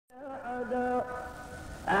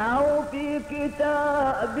أو في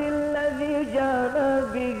كتاب الذي جاء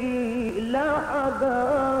به لحدا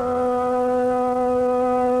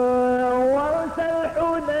وسل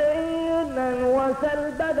حنينا وسل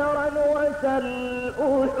بدرا وسل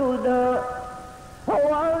أحدا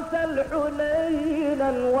وسل حنينا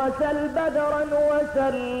وسل بدرا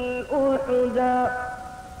وسل أحدا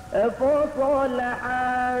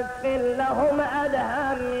فصلحت لهم أدهى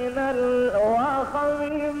من الوخم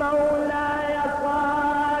مولاي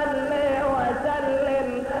صل وسلم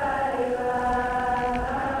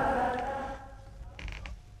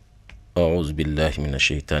أعوذ بالله من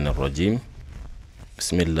الشيطان الرجيم.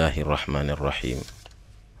 بسم الله الرحمن الرحيم.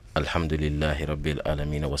 الحمد لله رب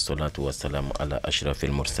العالمين والصلاة والسلام على أشرف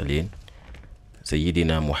المرسلين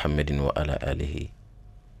سيدنا محمد وعلى آله.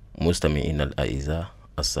 مستمعين الأعزاء،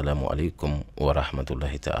 السلام عليكم ورحمة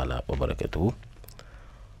الله تعالى وبركاته.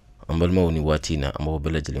 أمبل موني واتينا أمبو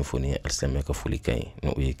بلد الانفوني السلام كفولي كاي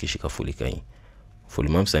نوي كيشي كفولي كاي فولي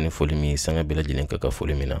مامساني فولي مي سنة بلد الانكا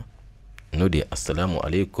كفولي منا نودي السلام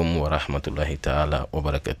عليكم ورحمة الله تعالى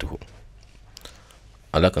وبركاته.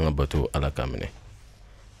 على كان باتو على كامنه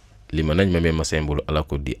لما نجم مي مسيمبول على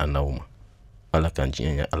كودي النوم على كان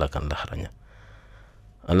جينيا على كان لحرانيا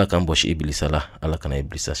على كان بوش إبليس الله على كان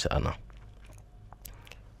إبليس شأنا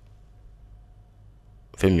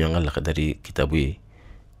فهم ينغال lakadari kitabe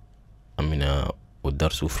amina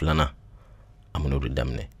udarsu fulana amina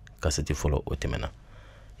udamne kaseti folo otemena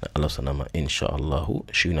na Allah sanama insha Allah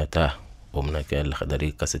shunata omnaka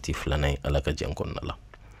lakadari kaseti fulana alaka jankon nala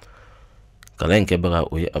kalain ke baga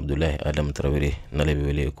oye Abdoulaye Adam Traore nalebe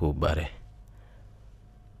wele ko bare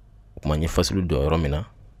kuma nye fasulu do romina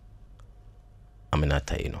amina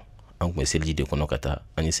tayino an kuma selji de kono kata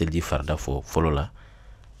an selji farda fo folola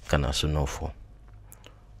kana sunno fo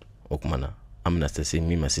okumana amna tase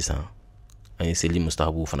mima sisan ay seli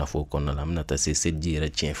mustahabu fana fo konna la amna tase sedji ra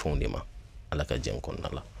tien fondema alaka jen konna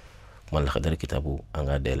la kuma la khadar kitabu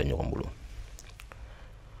anga de la ñokom bulu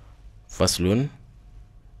faslun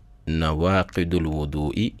nawaqidul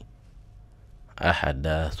wudu'i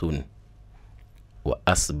ahadathun wa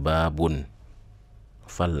asbabun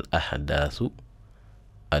fal ahdathu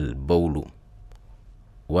al bawlu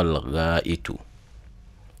wal ghaitu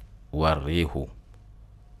war rihu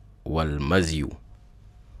والمزي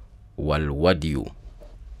والودي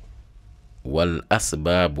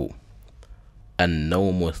والأسباب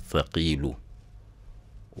النوم الثقيل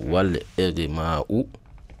والإغماء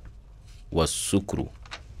والسكر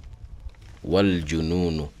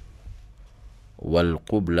والجنون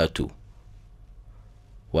والقبلة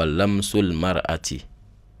ولمس المرأة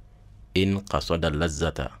إن قصد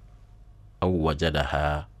اللذة أو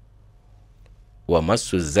وجدها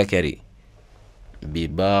ومس الذكر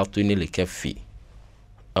بباطن الكف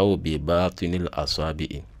أو بباطن الأصابع.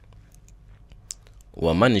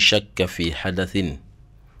 ومن شك في حدث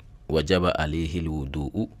وجب عليه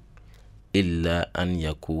الوضوء إلا أن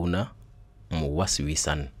يكون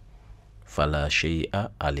موسوسا فلا شيء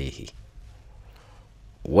عليه.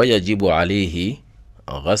 ويجب عليه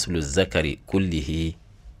غسل الذكر كله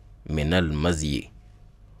من المزي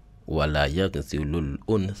ولا يغسل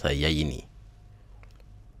الأنثيين.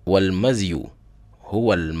 والمزي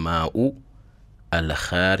هو الماء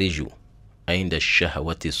الخارج عند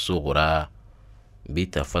الشهوة الصغرى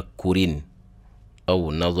بتفكر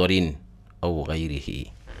أو نظر أو غيره.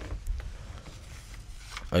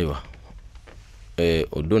 أيوة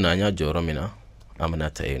دون أن يجور منا أمنا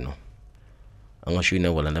تأينو أنا شوينا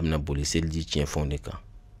ولا نبنا بوليسيل جي تين فونيكا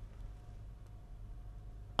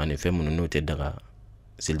أنا فهم نو تدغا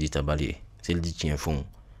سيلجي تبالي سيلجي تين فون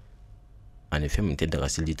أنا فهم تدغا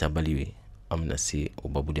سيلجي تبالي amna si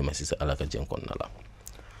o babu de masisa alaka jenkon nala.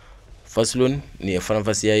 Faslun ni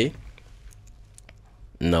faranfasiyaye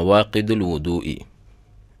nawaqidul wudu'i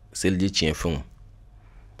selji tienfun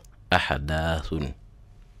ahadathun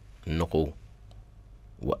noko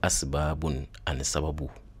wa asbabun an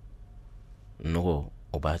sababu noko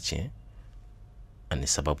obache an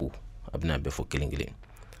sababu abna be fo kelingile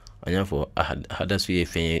anya fo hadasu ye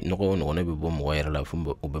fen noko no be bom wayra la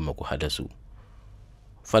fumbo o be mako hadasu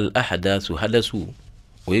fal ahdathu hadasu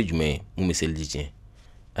ويجمع مثل دي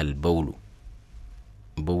البول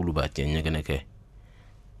بول باتين نيغنا كي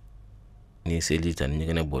ني سيلدي تان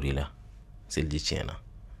نيغنا بوريلا سيلدي تينا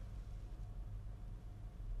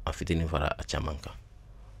افتيني فرا اتشامانكا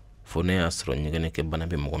فوني اسرو نيغنا كي بنا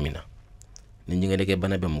بي مغومينا ني نيغنا كي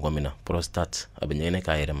بنا بي مغومينا بروستات اب نيغنا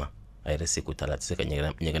كايرما ايرا سيكو تالات سيكا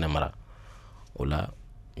نيغنا مرا ولا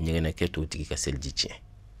نيغنا كي توتي كا سيلدي تي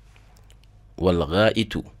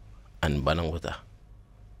والغائط an banangota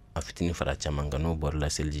aftini fara chamanga no borla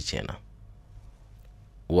selji chena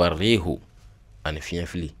warihu ani fiɲɛ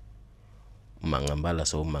fili mangan b'a la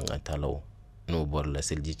sa o mangan t'a la o n'o bɔra la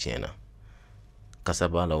seliji tiɲɛna kasa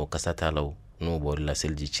b'a la o kasa t'a la o n'o bɔra la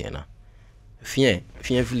seliji tiɲɛna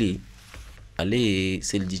fiɲɛ fili ale ye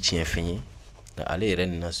seliji tiɲɛ fɛn ye nka ale yɛrɛ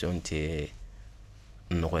nation tɛ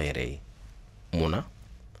nɔgɔ yɛrɛ ye mun na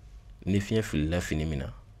ni fiɲɛ filila fini min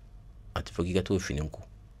na a tɛ fɔ k'i ka t'o fini ko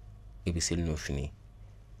i bɛ seli n'o fini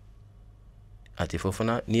a tɛ fɔ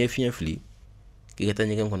fana n'i ye fiɲɛ fili k'i ka taa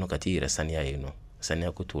ɲɛgɛn kɔnɔ ka t'i yɛrɛ saniya yen nɔ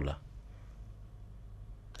saniya ko t'o la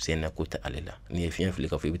saniya ko tɛ ale la n'i ye fiɲɛ fili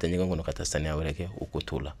k'a fɔ i bɛ taa ɲɛgɛn kɔnɔ ka taa saniya wɛrɛ kɛ o ko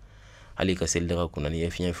t'o la hali i ka seli daga kunna n'i ye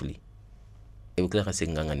fiɲɛ fili i bɛ tila ka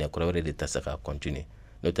segin ka ŋaniya kura wɛrɛ de ta sa ka continuer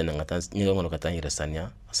n'o tɛ na ka taa ɲɛgɛn kɔnɔ ka taa n yɛrɛ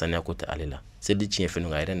saniya ko tɛ ale la seli tiɲɛ fɛn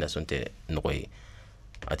nka a yɛrɛ nation tɛ nɔgɔ ye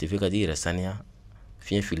a tɛ fɛ ka t'i yɛrɛ saniya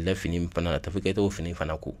fiɲɛ filila fini min fana la a tɛ fɛ ka i t'o fini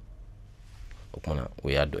fana ko o kumana o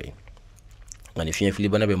y'a dɔ ye nka ni fiɲɛ fili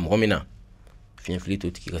bana bɛ mɔgɔ min na fiɲɛ fili t'o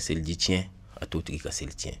tigi ka seliji tiɲɛ a t'o tigi ka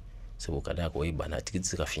seli tiɲɛ sabu ka d'a kan o ye bana a tigi tɛ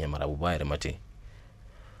se ka fiɲɛ mara o b'a yɛrɛ ma ten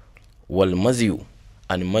wal maziyu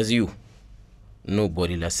ani maziyu n'o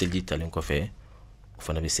bɔr'i la seliji talen kɔfɛ o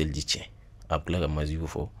fana bɛ seliji tiɲɛ a bɛ tila ka maziyu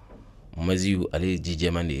fɔ maziyu ale ye ji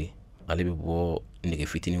jɛman de ye ale bɛ bɔ nege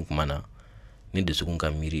fitinin kuma na ni dusukun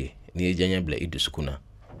ka miiri ye n'i ye janɲɛ bila i dusukun na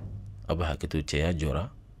a bɛ hakɛ to cɛya jɔra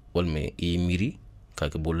walima i y'i miiri k'a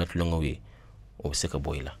kɛ bololatulonkɛw ye o bɛ se ka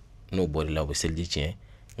bɔ i la n'o bɔr'i la o bɛ seliji tiɲɛ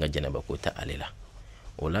nka jɛnɛba ko tɛ ale la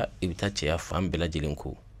o la i bɛ taa cɛya fan bɛɛ lajɛlen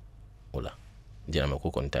ko o la jɛnɛba ko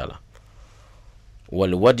kɔni t'a la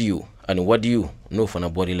wali wadiyu ani wadiyu n'o fana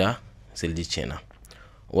bɔr'i la seliji tiɲɛna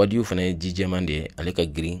wadiyu fana ye ji jɛman de ye ale ka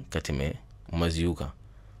girin ka tɛmɛ maziyu kan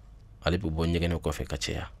ale bɛ bɔ ɲɛgɛnɛ kɔfɛ ka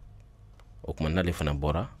cɛya o kuma n'ale fana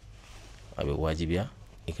bɔra a bɛ wajibiya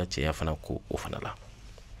i ka cɛya fana ko o fana la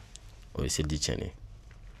o ye seliji tiɲɛni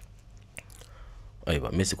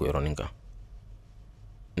ayiwa n bɛ sigi o yɔrɔnin kan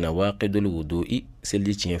nawaqidul wudu'i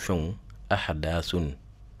seliji tiɲɛ fɛnw ahadasun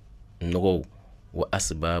nɔgɔw wa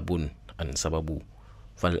asbabun ani sababu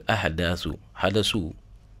fal ahadasu hadasu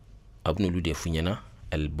a bɛ n'olu de f'i ɲɛna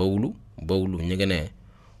albawlu bawlu ɲɛgɛnɛ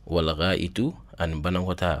wal ghaitu ani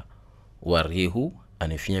banakɔta wa rihu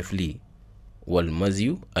ani fiɲɛ fili wal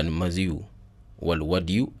maziyu ani maziyu wal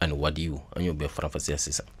wadiyu ani wadiyu an y'o bɛɛ faranfasiya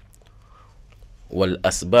sisan wal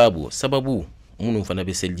asbabu sababu minnu fana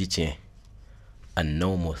bɛ seliji tiɲɛ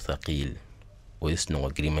annawmu thaqil o ye sunɔgɔ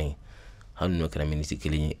giriman ye hali n'o kɛra miniti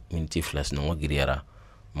kelen ye miniti fila sunɔgɔ giriyara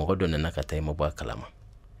mɔgɔ dɔ nana ka taa i ma bɔ a kalama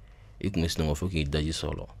i tun bɛ sunɔgɔ fo k'i daji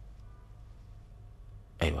sɔrɔ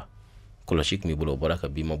ayiwa kɔlɔsi tun b'i bolo o bɔra ka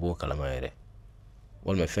bin i ma bɔ o kalama yɛrɛ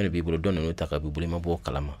walima fɛn de b'i bolo dɔ nan'o ta ka b'i bolo i ma bɔ o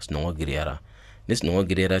kalama sunɔgɔ giriyara ni sunɔgɔ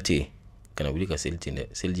giriyara ten kana wuli ka seli ten dɛ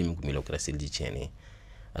seliji min tun b'i la o kɛra seliji tiɲɛnen ye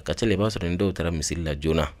a ka ca la i b'a sɔrɔ ni dɔw taara misiri la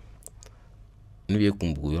joona n'u ye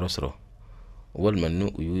kunbugu yɔrɔ sɔrɔ walima n'u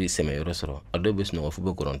y'u sɛmɛ yɔrɔ sɔrɔ a dɔw bɛ sunɔgɔ fo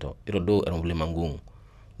bɛ kɔrɔntɔ yɔrɔ dɔw rɛnwuleman gon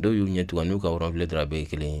dɔw y'u ɲɛ tugun n'u ka rɛnwule dɔrɔn a bɛɛ ye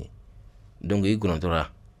kelen ye donc i kɔrɔntɔra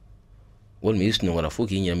walima i sunɔgɔra fo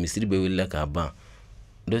k'i ɲɛ misiri bɛɛ wulila k'a ban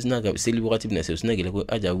dɔ sina ka seli wagati bɛna se o sina gɛlɛ ko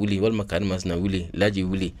aja wuli walima karima sina wuli laji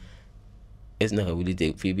wuli e sina ka wuli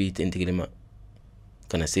ten fo i b'i tentigilema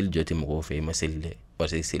kana seli jɔ ten mɔgɔw fɛ i ma seli dɛ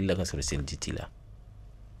parce que seli la ka sɔrɔ seliji t'i la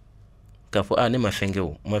k'a fɔ ne ma fɛn kɛ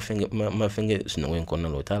o ma fɛn kɛ sunɔgɔ in kɔnɔna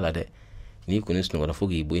la o t'a la dɛ n'i kɔni sunɔgɔra fo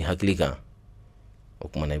k'i bɔ i hakili kan o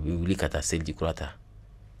kumana i bɛ wuli ka taa seliji kura ta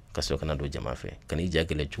ka sɔrɔ kana don jama fɛ kan'i ja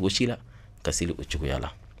gɛlɛ cogo si la ka seli o cogoya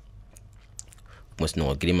la kuma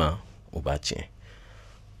sunɔgɔ girinma o b'a tiɲɛ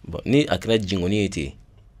bon ni a kɛra jingɔni ye ten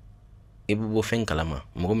i bɛ bɔ fɛn kalama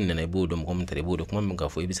mɔgɔ min nana i b'o dɔn mɔgɔ min tara i b'o dɔn kuma min k'a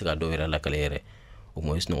fɔ i bɛ se ka dɔw yɛrɛ lakale yɛrɛ o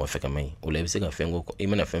kuma o ye sunɔgɔ fɛkɛma ye o la i bɛ se ka fɛn ko i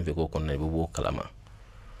mana fɛn fɛn k'o kɔnɔna i bɛ b'o kalama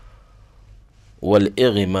wal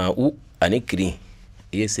ighma'u ani kirin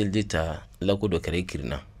i ye seliji ta lako dɔ kɛra i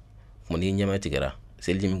kirinna kuma n'i ɲɛma tigɛra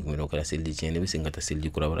seliji min tun bɛ o kɛra seliji tiɲɛ ne bɛ segin ka taa seliji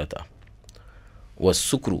kura wɛrɛ ta wa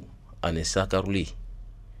sukuru ani sakaruli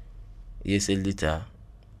i ye seliji ta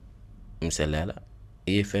misaliya la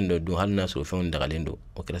i ye fɛn dɔ dun hali n'a sɔrɔ fɛnw dagalen don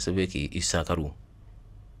o kɛra sababu ye k'i sakaru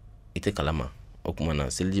i tɛ kalama o kuma na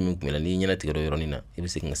seliji min tun bɛ la n'i ɲɛna tigɛra o yɔrɔnin na i bɛ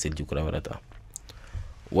segin ka seliji kura wɛrɛ ta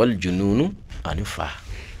wal jununu ani fa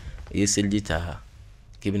i ye seliji ta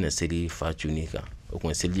k'i bɛna seli fa cunni kan o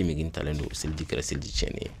kuma seliji min talen don seliji kɛra seliji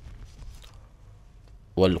tiɲɛnen ye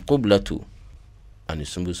wal qiblatu ani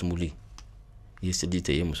sunbuli i ye seliji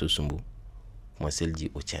ta i ye muso sunbu kuma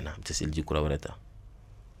seliji o tiɲɛna i tɛ seliji kura wɛrɛ ta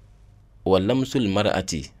wal lamsul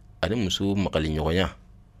mar'ati ani muso magali ɲɔgɔnya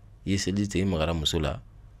i ye seliji ta i magara muso la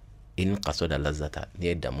i ni qasada lazata n'i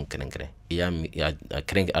ye damu kɛrɛnkɛrɛn i y'a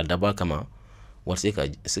kɛrɛnkɛrɛn a dabɔ a kama walasa i ka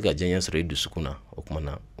se ka diyaɲɛ sɔrɔ i dusukun na o kuma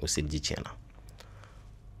na o seliji tiɲɛna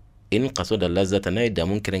in qasada lazata na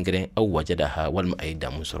damun keren aw wajadaha walma ay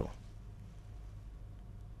damun soro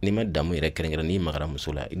ni ma damu yɛrɛ kɛrɛnkɛrɛn ni magara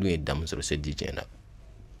muso la i dun ye damu sɔrɔ seliji tiɲɛ na.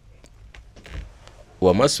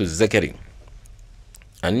 Wa masu zakari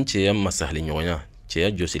ani cɛya masahali ɲɔgɔnya cɛya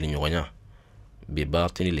jɔsili ɲɔgɔnya bi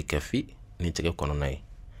batini li kafi ni tɛgɛ kɔnɔna ye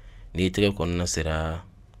ni tɛgɛ kɔnɔna sera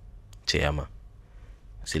cɛya ma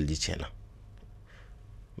seliji tiɲɛ na.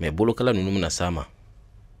 Mais bolokala ninnu bɛna s'a ma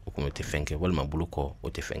o kuma o tɛ fɛn kɛ walima bolo kɔ o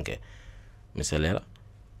tɛ fɛn kɛ. Misaliya la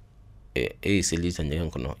e ye seliji ta ɲɛgɛn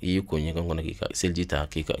kɔnɔ i y'i ko ɲɛgɛn kɔnɔ k'i ka seliji ta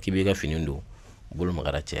k'i b'i ka fini don bolo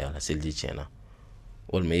magara cɛya la seliji tiɲɛ na.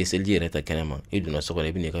 Walima i ye seliji yɛrɛ ta kɛnɛma i donna so kɔnɔ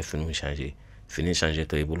i bɛna i ka finiw changer fini changer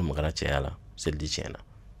tɔ i bolo magara cɛya la seliji tiɲɛ na.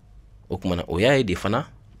 O kuma na o y'a ye de fana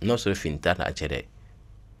n'a sɔrɔ fini t'a la a cɛ dɛ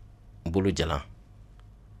bolo jalan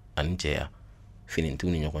ani cɛya fini t'u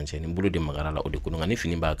ni ɲɔgɔn cɛ ni bolo de magara la o de ko nka ni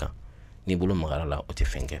fini b'a kan ni bolo magara la o tɛ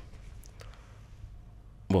fɛn kɛ.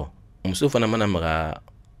 Bon muso fana mana maga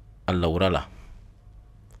a lawura la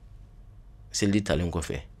seliji talen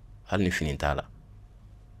kɔfɛ hali ni fini t'a la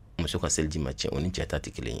muso ka seliji ma tiɲɛ o ni cɛ ta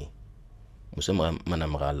tɛ kelen ye. Muso mana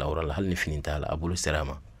maga a lawura la hali ni fini t'a la a bolo sera a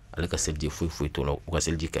ma ale ka seliji foyi t'o la o ka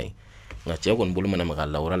seliji ka ɲi. Nka cɛ kɔni bolo mana maga a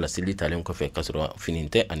lawura la seliji talen kɔfɛ k'a sɔrɔ fini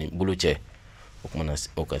tɛ ani bolo cɛ o kumana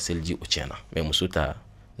o ka seliji o tiɲɛna. Mais muso ta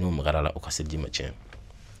n'o magara la o ka seliji ma tiɲɛ.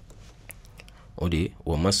 O de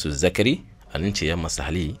wa masu zakari ani cɛya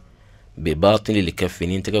masahali bi batini li kafi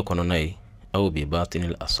ni tɛgɛ kɔnɔna ye aw bi batini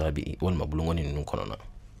li asabi walima bulongɔni ninnu kɔnɔna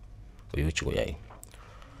o y'o cogoya ye.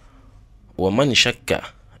 Wa man shakka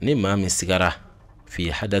ni maa min sigara fi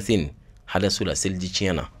hadathin hadasu la seliji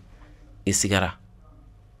tiɲɛ na i sigara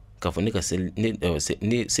k'a fɔ ni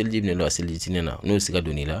seliji bɛ ne la seliji tiɲɛ na n'o siga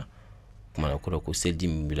donn'i la kumana kɔrɔ ko seliji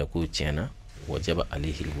min b'i la k'o tiɲɛ na wajaba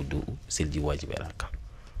alayhi alwudu seliji wajibiyara a kan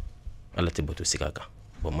ala tɛ bato siga kan.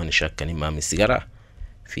 Wa man shakka ni maa min sigara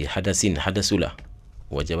fi hadasin hadasu la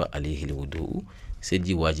wajaba alayhi alwudu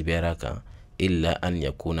seliji wajibiyara a kan illa an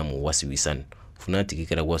yakuna muwaswisan funa tigi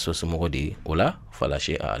kɛra waswasu mɔgɔ de ye o la fala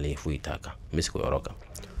shay'a alayhi foyi t'a kan n bɛ sigi o yɔrɔ kan.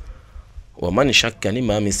 Wa man shakka ni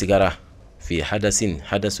maa min sigara fi hadasin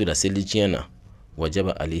hadasu la seliji tiɲɛ na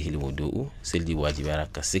wajaba alayhi alwudu seliji wajibiyara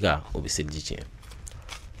ka siga o bɛ seliji tiɲɛ.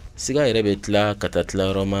 Siga yɛrɛ bɛ tila ka taa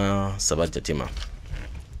tila yɔrɔ ma saba jate ma.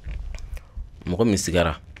 Mɔgɔ min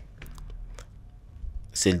sigara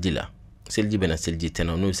seliji la seliji bɛna seliji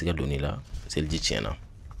tɛnɛ n'o siga donn'i la seliji tiɲɛ na.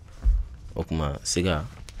 O kuma siga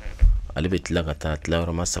ale bɛ tila ka taa tila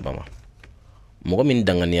yɔrɔ ma saba ma. Mɔgɔ min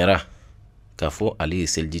danganiyara k'a fɔ ale ye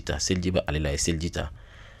seliji ta seliji bɛ ale la a ye seliji ta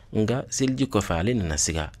nka seliji kɔfɛ ale nana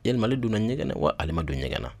siga yalima ale donna ɲɛgɛn na wa ale ma don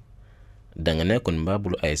ɲɛgɛn na. Danganiya kɔni b'a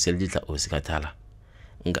bolo a ye seliji ta o siga t'a la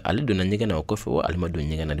nka ale donna ɲɛgɛn na o kɔfɛ wa ale ma don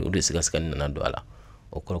ɲɛgɛn na de o de siga nana don a la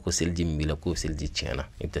o kɔrɔ ko seliji min b'i la k'o seliji tiɲɛ na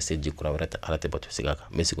i bɛ taa seliji kura wɛrɛ ta ala tɛ bato siga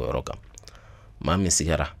kan n bɛ sigi o yɔrɔ kan. Maa min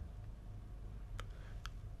sigara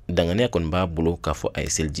danganiya kɔni b'a bolo k'a fɔ a ye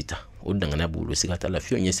seliji ta o danganiya b'o bolo siga t'a la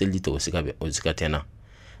fiyewu n ye seliji ta o siga tɛ n na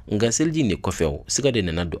nka seliji de kɔfɛ o siga de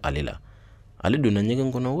nana don ale la ale donna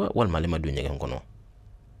ɲɛgɛn kɔnɔ wa walima ale ma don ɲɛgɛn kɔnɔ o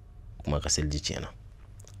kuma ka seliji tiɲɛ na.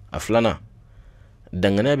 A filanan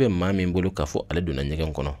danganiya bɛ maa min bolo k'a fɔ ale donna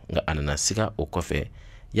ɲɛgɛn kɔnɔ nka a nana siga o kɔfɛ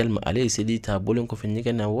yalima ale ye seliji ta bɔlen kɔfɛ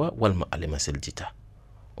ɲɛgɛn na wa walima ale ma seliji ta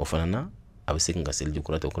o fana na a bɛ segin ka seliji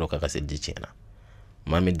kura ta o kɔrɔ k'a ka seliji tiɲɛ na.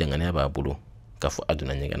 Maa min danganiya b'a bolo k'a fɔ a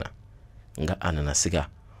donna ɲɛgɛn na nka a nana siga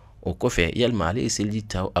o kɔfɛ yalima ale ye seliji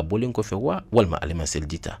ta a bɔlen kɔfɛ wa walima ale ma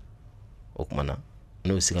seliji ta o kuma na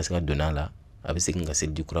n'o siga donna a la a bɛ segin ka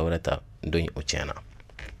seliji kura wɛrɛ ta dɔn o tiɲɛ na.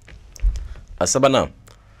 A sabanan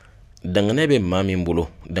danganiya bɛ maa min bolo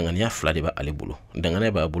danganiya fila de b'ale bolo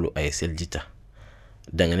danganiya b'a bolo a ye seliji ta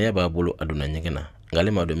danganiya b'a bolo a donna ɲɛgɛn na nka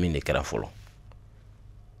ale m'a dɔn min de kɛra fɔlɔ.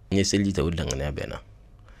 N ye seliji ta o danganiya bɛn na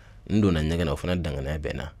n donna ɲɛgɛn na o fana danganiya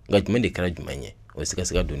bɛn na nka jumɛn de kɛra jumɛn ye o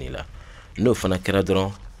siga donn'i la n'o fana kɛra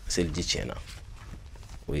dɔrɔn seliji tiɲɛ na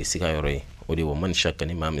o ye siga yɔrɔ ye. O de wa man shakka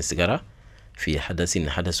ni maa min sigara fi hadasin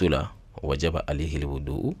hadasu la wajaba alayhi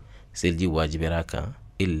alwudu seliji wajibiyara kan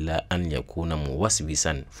illa an yakuna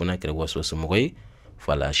muwaswisan funa kɛra waswasu mɔgɔ ye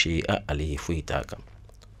fala shay'a alayhi foyi t'a kan.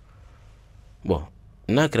 Bon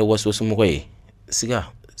n'a kɛra waswasu mɔgɔ ye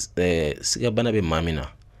siga bana bɛ maa min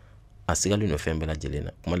na a sigalen don fɛn bɛɛ lajɛlen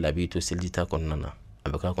na kuma la a b'i to seliji ta kɔnɔna na a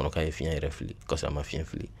bɛ k'a kɔnɔ k'a ye fiɲɛ yɛrɛ fili k'a sɔrɔ a ma fiɲɛ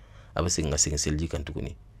fili a bɛ segin ka segin seliji kan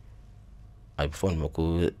tuguni a bɛ fɔ nin ma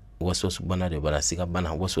ko waswasu bana de b'a la siga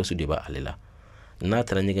bana waswasu de b'ale la. N'a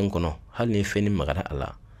taara ɲɛgɛn kɔnɔ hali ni fɛn ni magara a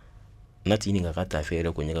la n'a t'i ɲininka k'a t'a fɛ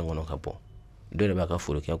yɛrɛ ko ɲɛgɛn kɔnɔ ka bɔ dɔw yɛrɛ b'a ka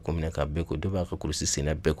forokɛ ko minɛ ka bɛɛ ko dɔw b'a ka kurusi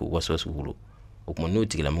senna bɛɛ ko waswasu bolo o kuma n'o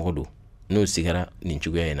tigilamɔgɔ don n'o sigara nin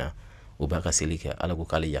cogoya in na o b'a ka seli kɛ ala ko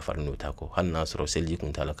k'ale yafara n'o t'a kɔ hali n'a sɔrɔ seliji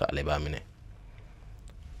kun t'a la k'ale b'a minɛ.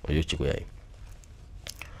 o yo cigo yayi.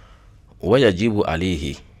 Wayajibu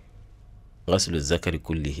alayhi ghaslu zakari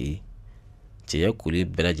kullihi ce ya kuli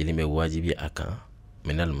belajili me wajibi akan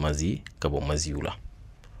minal mazi kabo maziyula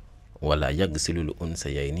wala yagsilu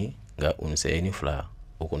unsayaini ga unsayaini fla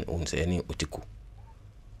okun unsayaini utiku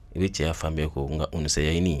ibe ce ya fambe ko nga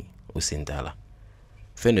unsayaini usintala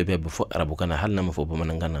fendo be fo arabu kana hal na mafo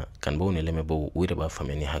bamanangana kan bo ne leme bo wira ba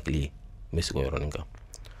fameni hakli misigo yoroninga.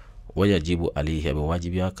 Wayajibu alayhi be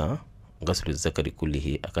wajibi akan ghaslu zakari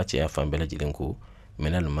kullihi akace ya fambe belajilin ko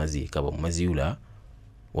minal mazi kabo maziyula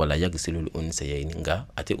wala yagsilu unsayaini nga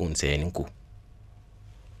ate unsayaini ku.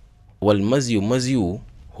 Wal maziyu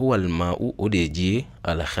huwa al ma'u odeji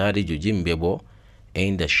al khariju jimbebo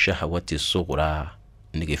inda shahawati sughra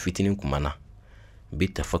nige fitinin kumana bi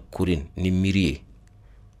tafakkurin ni miriye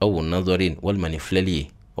aw nazarin wal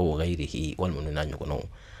maniflali aw ghayrihi wal munanyu kono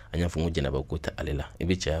anya fungu janaba ko ta alela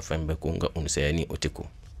ibe cha fambe ko nga unsayani otiku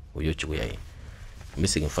oyo cigo yayi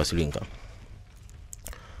misigin fasulin kan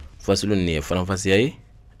fasulun ne faranfasiyayi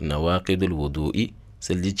nawaqidul wudu'i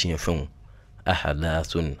salji cin fin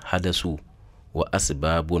ahadathun hadasu wa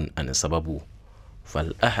asbabun an sababu.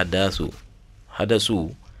 Fal ahadasu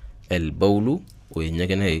hadasu al bawlu wa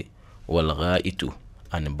nyagane wal ghaitu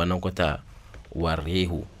an banakota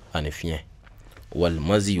warihu an fiye wal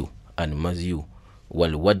maziyu an maziyu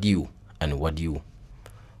wal wadiyu an wadiyu.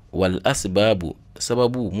 Wal asbabu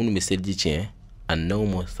sababu mun misalji cin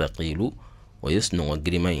annawmu thaqilu wa yasnu wa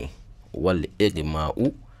grimai wal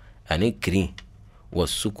igma'u ani kiri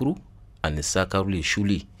was sukru ani sakaruli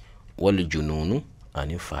shuli wal jununu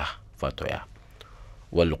ani fatoya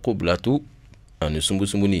wal qublatu ani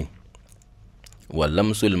sumbusumbuni wal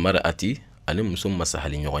lamsul mar'ati ani musum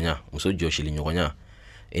masahali nyogonya muso joshili nyogonya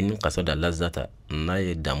in qasada lazata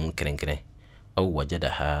na damun kren aw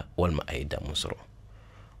wajadaha wal ma'ida musro.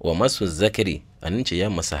 Wa masu zakari ani ce ya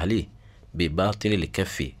masahali bi batinil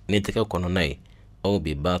kaffi ne taka kononai aw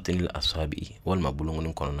bi batinil ashabi wal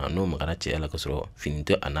mabulungun konona no magara ce ala kasro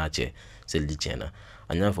finito anace selji cena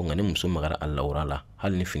anya fo ngani musum magara alla urala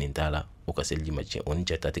hal ni finintala o ka selji mace on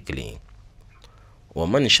ce ta tikli. Wa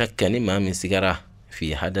man shakka ni ma min sigara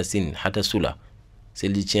fi hadasin hadasula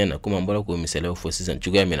selji cena kuma mbara ko misala fo sisan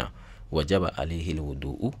cugamina wajaba alayhi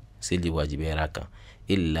alwudu selji wajibi raka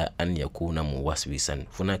illa an yakuna muwaswisan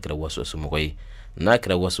funa kira waswasu mugoy na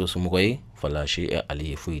kira waswasu mugoy fala shay'a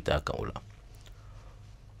alayhi fuita kaula.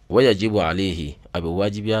 Wayajibu alayhi abi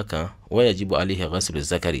wajibi akan wayajibu alayhi ghaslu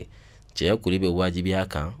zakari ce ya kuli be wajibi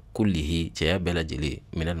akan kullihi ce ya belajili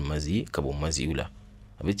minal mazi kabo maziyula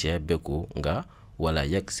abi ce ya beko nga wala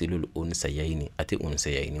yaksilu unsayaini ati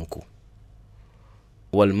unsayainin ku.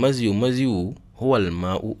 Wal maziyu huwa al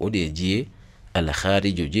ma'u odeji al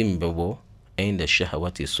khariju jimbebo inda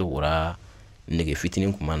shahawati sughra nige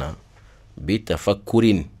fitinin kumana bi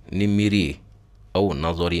tafakkurin ni miri aw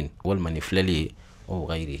nazarin wal maniflali aw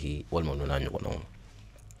ghayrihi wal munanyu kono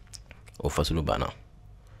o fasulu bana.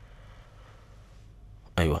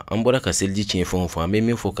 Aywa an bora ka selji cin fon fo me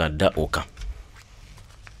min fo ka da o kan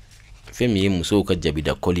femi muso ka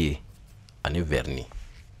jabida koli ani verni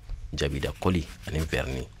jabida koli ani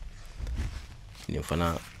verni ni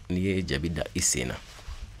fana ni jabida isena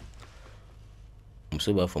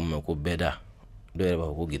muso ba fo ko beda do yeba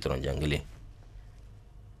ko gitron jangale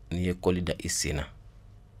ni koli da isena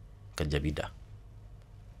ka jabida.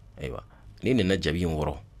 Aywa ni ne na jabi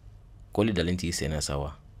woro koli dalinti isena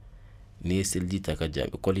sawa ni selji ta ka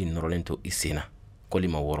jabi koli norolento isena koli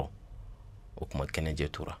ma woro o kuma keneje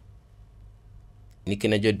tura ni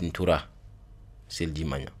keneje din tura selji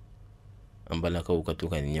manya ambala ka ukatu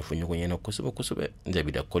ka nyefu nyugo nyena kusube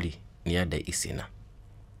jabi da koli ni ya da isena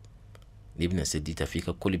libna selji ta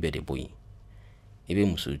fika koli bede boyi ibe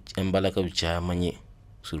musu ambala ka ucha manye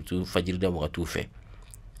surtout fajir da wakatu fe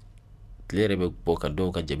tlere be boka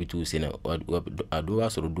do ka jabitu sena adu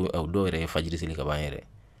wasuru do re fajiri sili ka bayere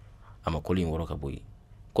ama kolin woro ka boyi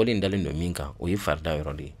kolin dalen do minka o yi farda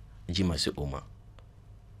yorodi jima se oma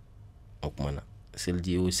okmana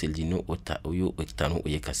selji no ota o yo ektanu o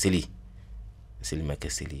yeka seli ma ka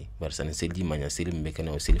seli barsan selji manya seli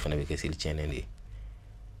mbekana o seli fana be ka seli chenende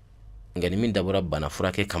ngani min dabura bana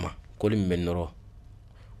furake kama kolin benoro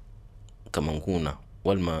kama nguna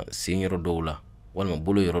walma sinyoro dowla walma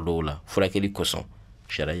bulu yoro dowla furakeli koson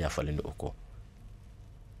sharia falendo oko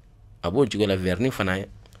abo jigola verni fana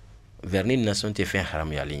verni nation te fin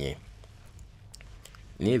haram ya linye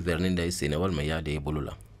ni verni da isene walma ya de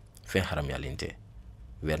bulula fin haram ya linte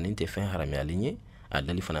verni te fin haram ya linye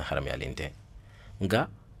adali fana haram ya linte nga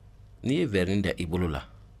ni verni da ibulula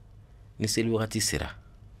ni seli wakati sira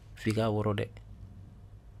fika woro de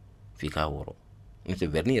fika woro ni te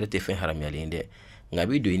verni rete fin haram ya linde nga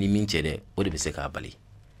be do ni min cede o de be se ka bali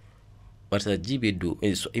barsa jibe do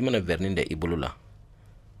imana vernin da ibulula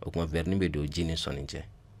o kuma vernin be do jini soninje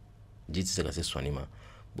jiti se ka se sonima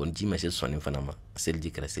bon ji ma se sonin fana ma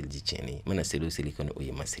selji kra selji cheni mana selo seli kono o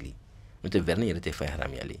yema seli no te vernin yere te fa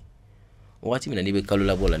haram yali wati mina ni be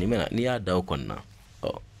kalula bola ni mana ni ya daw konna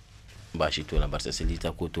o bashi to la barsa selji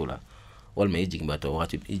ta ko to la wal ma yijigi bato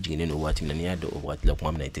wati yijigi no wati mina ni ya do wati la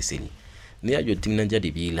kuma mina ite seli ni ya jo timna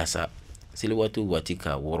jadi bi lasa seli wati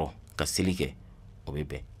ka woro ka selike o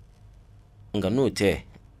bebe nga no te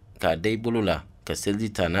ka dai bulula ka selji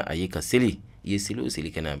tana ayi ka seli ye seli o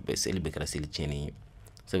seli kana be seli be kra seli cheni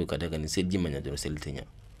sabu ka daga ni selji manya do seli tenya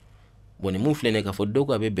boni mu flene ka fo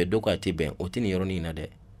dogo bebe dogo ati ben o tini yoro ni na de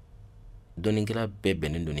donin kila bebe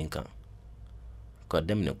nin donin kan ka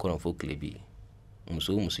demne koron fo klebi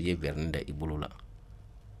musu ye vernda ibulula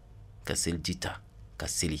ka selji ta ka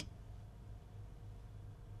seli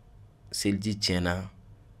selji chena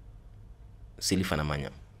seli fana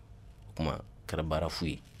manya kuma karabara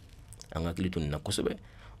fui anga kilitun na kosobe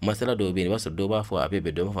masala do be waso do ba fo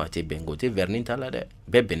abebe do fa te bengo te vernin tala de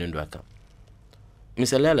bebe nin do aka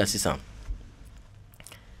misala la 600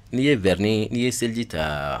 ni ye verni ni ye selji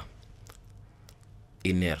ta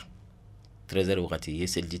iner 13h wakati ye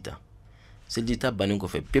selji ta banin ko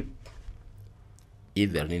fe pip ye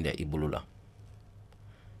vernin da ibulula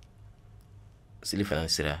seli fana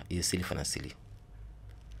sira ye seli fana seli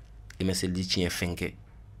ima selji chien fenke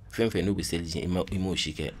fenfe no be selji ima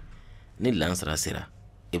shike ni lansra sira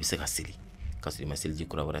e be se ka seli kaso ima selji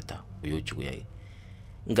kura warata o yo chugo yayi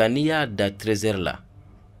ngani ya da 13h la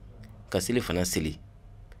ka seli fana seli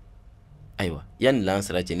aywa yan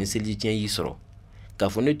lansra che ni selji chien yi soro ka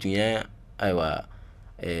fo ne tunya aywa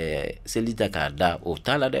seli ta ka da o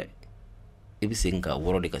tala de e be se nka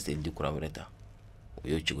woro de ka selji kura warata o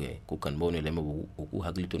yo chugo yayi ku kan bo ne lema bu ku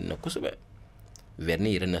haglito na kusobe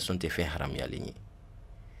verni yere na sonte fe haram ya linyi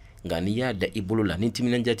ngani ya da ibulula ni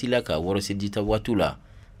timinan jatila ka woro sedita watula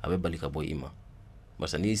abe balika boy ima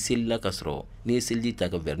basa ni sella kasro ni seldita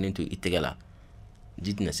ka verni to itegala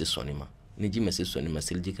jitna se sonima ni jima se sonima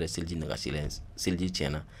selji kra selji naga silence selji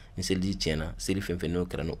chena ni selji chena seli femfe no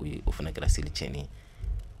kra no uyi ofana kra selji cheni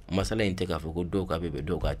masala inteka foko do ka bebe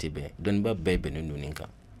do ka tebe don ba bebe no ninka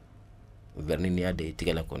verni ni ade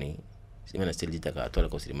itegala koni simana seldita ka tola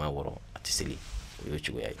ko sima woro atiseli yo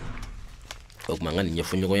chugo yayi o manga ni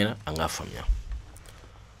nyefu nyogo yana anga famya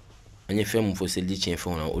anye fem fo seldi chen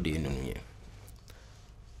fo na odi nunu ye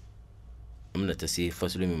amna tasi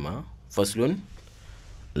faslun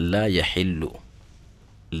la yahillu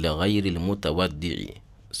li ghayri al-mutawaddi'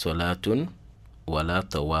 salatun wala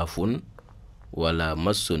tawafun wala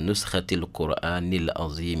massu nuskhati al-qur'ani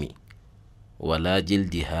al-azimi wala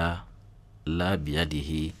jildiha la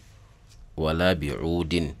biyadihi wala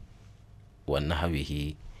bi'udin wa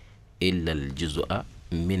nahwihi إلا الجزء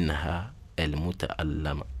منها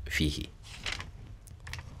المتألم فيه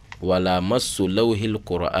ولا مس لوح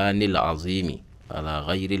القرآن العظيم على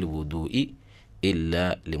غير الوضوء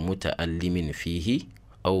إلا لمتألم فيه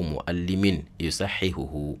أو مؤلم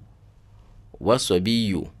يصححه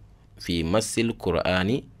والصبي في مس القرآن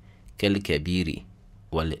كالكبير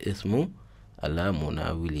والإثم على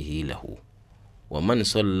مناوله له ومن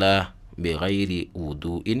صلى بغير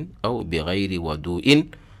وضوء أو بغير وضوء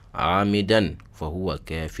عامدا فهو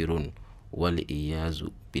كافر والعياذ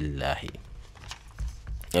بالله.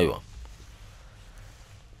 ايوه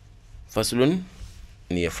فصل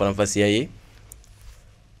ني فرنفاسياي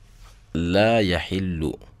لا يحل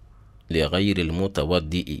لغير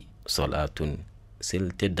المتوضئ صلاة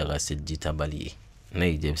سلت دغا سجي تبالي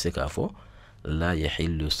ناي جيب سكافو لا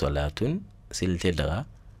يحل صلاة سلت دغا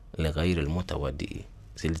لغير المتوضئ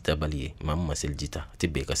سلت تبالي ماما سلجيتا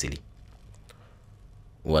تبي كسلي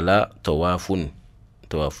ولا طواف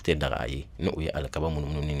تدغاي نوي الكبا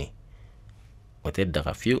منونني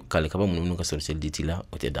وتدغا فيو كالكبا منونن كسر سلديتي لا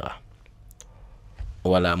وتدغا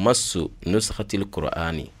ولا مس نسخة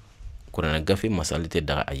القرآن قرآن غفي مسألة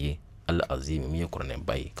تدغاي العظيم مي قرآن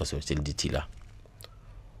باي كسر سلديتي لا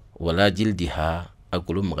ولا جلدها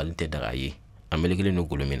أقول مغالين تدغاي أملك لنو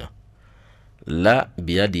قلومنا لا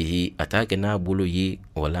بيده أتاكنا بلوي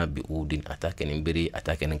ولا بيودين أتاكنا بري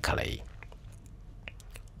أتاكنا كلاي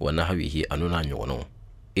ونحوه أنونا نيونو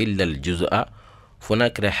إلا الجزء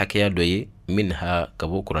فنكر حكيا دوي منها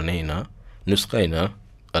كبو قرنينا نسخينا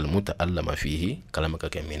المتألم فيه كلامك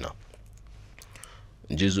كمينا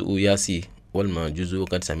جزء ياسي والما جزء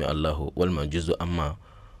قد سمع الله والما جزء أما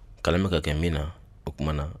كلامك كمينا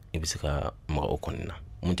أكمنا يبسكا مغاوكونا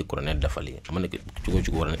منتي قرنيت دفالي أما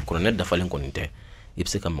قرنيت دفالي كونتي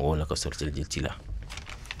يبسكا مغاولا كسر سلجلتي لا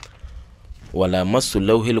wala masu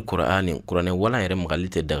lawhil qur'ani qur'ani wala yare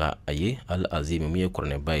magalite daga aye al azim mi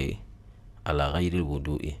qur'ani baye ala ghairi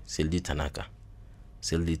wudu'i seldi tanaka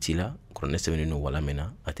seldi tila qur'ani semenu wala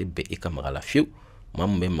mena ate be ika magala fiu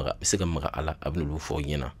mambe maga sega maga ala abnulu fo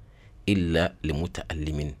yena illa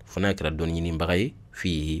limutaallimin funa kira don yini bagaye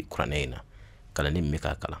fi qur'anina kala ni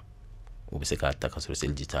meka kala o be seka ta kasur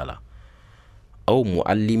seldi tala aw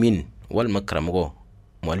muallimin wal makramago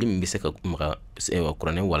muallim be seka maga sewa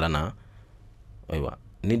qur'ani wala na aywa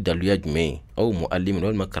ni daluya jume aw muallimin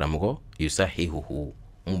wal makramago yusahihuhu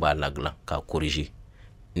mba lagla ka corriger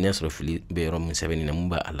nesro fili be rom seveni na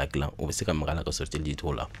mba alagla o be seka magala kasur seldi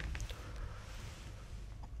tola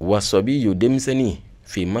wasabi yudemsani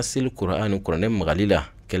fi masil qur'an qur'an magalila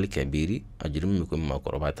kel kabiri ajrum mikum ma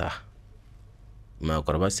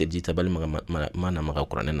qurba selji tabal mana maga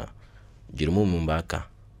qur'an na jurmu mun baka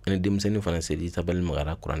ene demsani fana selji tabal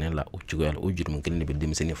magara qur'an la o jugal o jurmu kel ne be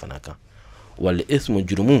demsani fana ka wal ismu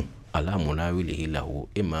jurmu ala munawilihi lahu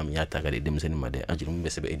imam ya taga de demsani made ajrum be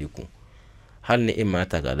sebe ediku hal ne imma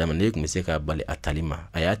taga da man ne kum se ka bali atalima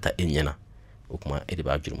ayata enyana o kuma edi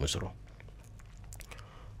ba jurmu soro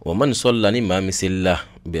ومن صلى ما مثل الله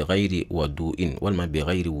بغير وضوء والما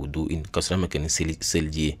بغير وضوء كسر ما كان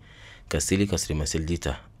سلجي كسلي كسر ما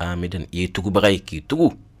سلجيتا آمدا يتوق بغاي كي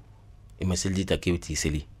توق إما سلجيتا كي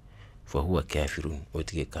وتيسلي فهو كافر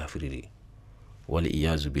وتيجي كافر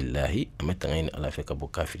والعياذ بالله أما تغين على فك أبو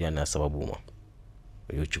كافر أنا سببه ما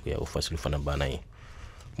يوتشوك يا أفصل فنا باناي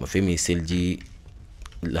ما في مي سلجي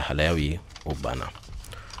لحلاوي وبانا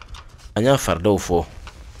أنا فردو فو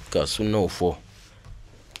كسنة فو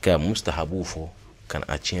ka mustahabu fo kan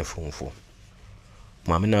a cien fo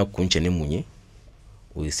mamina kunche ne munye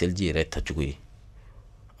o selji reta chugui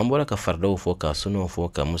ambora ka farda fo ka sunno fo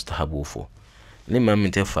ka mustahabu fo ne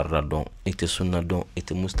maminte farda don ite sunna don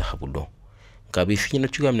ite mustahabu don ka bi fina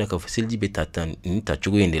chugam ne ka selji betatan ni ta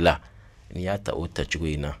chugui ndela ni yata o ta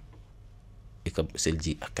chugui na e ka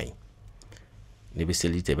selji akai ne be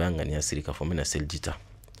selji te banga ni asiri ka fo mena selji ta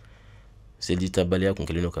selita balia kun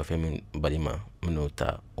kelino ka femi balima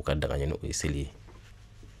minota o ka daga nyeno o seli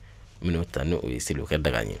minota no o seli o ka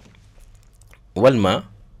daga nyi walma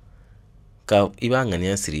ka iba ngani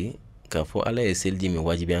asiri ka fo ala e selji mi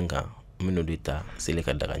wajibi anga minodita seli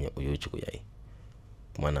ka daga nyi o yochi ko yayi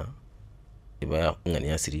mana iba ngani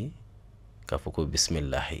asiri ka fo ko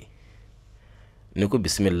bismillah ne ko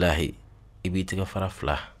bismillah ibi tika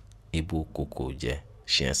farafla ibu koko je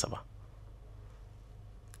chien saba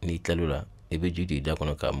ni talula ebe jidi da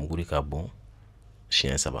kono ka muguri ka bon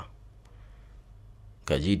chien saba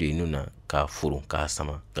ka jidi inuna ka furu ka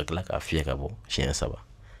sama ka kala ka fie ka bon chien saba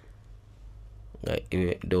ga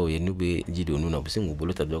ebe do ye nube jidi onuna busingu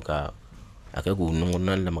bolota do ka aka ku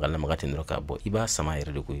nongona la magala magati ndo ka bo iba sama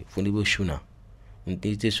yere de ko fundi bo shuna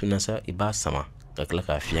ndite shuna sa iba sama ka kala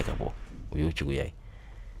ka fie ka bo yo chugo yai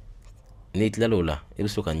ne tlalola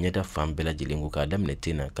irso kan nyada fam bela jilingu ka dam ne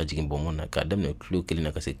tina ka jigin bomona ka dam ne klo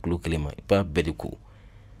kelina ka se klo kelima pa bediku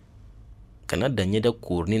kana da nyada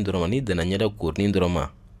kurni ndroma ni da nyada kurni ndroma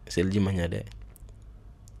selji manyade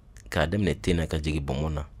ka dam ne tina ka jigi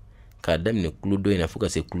bomona ka dam ne klo do ina fuka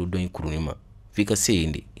se klo do kurunima fika se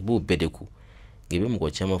indi ibo bedeku gebe mko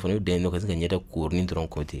chama fano de no ka nyada kurni ndron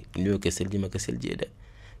kote niyo ke selji ma ka selji da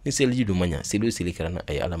ni selji du manya selu silikana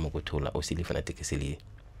ay ala mako tola o sili fana te ke seli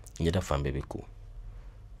nyada fambe be ko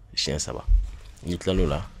chien saba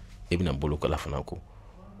nitlalola ebina bolo kala fanako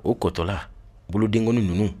o kotola bolo dingonu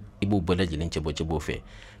nunu ibo bala jilen chebo fe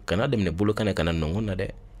kana dem ne bolo kana nongona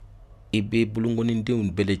de ibe bulungoni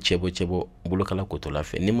ndeun bele chebo bolo kala kotola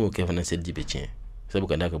fe nimo ke fana selji be chien sabu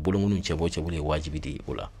kana ka bulungonu chebo le wajibi di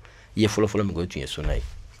bola ye folo mi go tuye sunai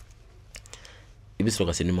ibe so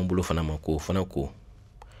ka senima bolo fana mako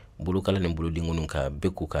bolo kala ne bolo dingonu ka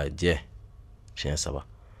beku ka je chien saba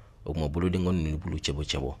o mo bulu dingon ni bulu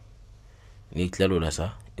chebo ni klalo la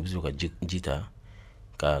sa ibzu ka jita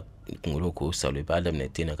ka ngolo ko salu ba adam ne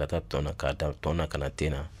tena ka ta tona kana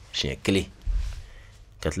tena chien clé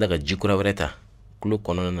katla ka jikura vreta kulo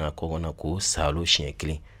kono na ko gona ko salu chien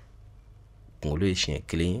clé ngolo chien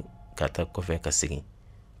clé ka ta ko fe ka sigi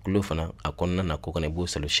kulo fana akonna na ko gona bo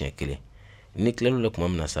salu chien clé ni klalo la kuma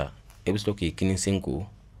mna sa ibzu ki kinin sinko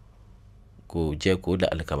ko je ko da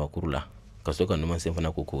alkaba kurula kasoka no man sen fana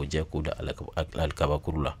ko je ko da alkaba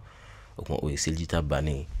kurula o kuma o seljita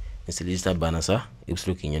bani seljita bana sa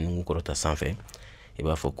ibslo ki nyen ko rota sanfe e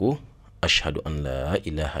ba foko ashhadu an la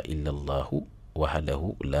ilaha illa allah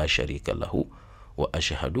wahdahu la sharika lahu wa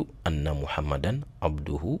ashhadu anna muhammadan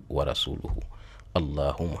abduhu wa rasuluhu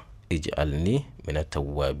allahumma ij'alni min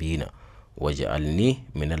at-tawwabin waj'alni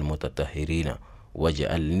min al-mutatahhirin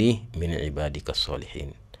waj'alni min ibadika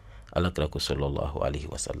as-salihin alakira ko sallallahu alaihi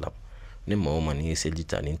wasallam ni mawma ni selji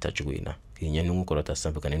tani tachuina ki nyanu ko rata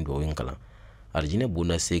sambe kanin do winkala arjine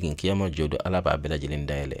buna segin kiyama jodo ala ba bela jilin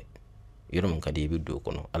dayele yorom kadi bi do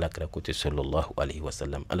kono alakira ko te sallallahu alaihi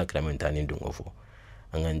wasallam alakira men tani do ngofo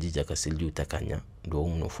anganji jaka selju takanya do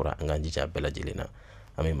no fura anganji ja bela jilina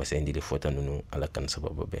ame masendi le fota nunu alakan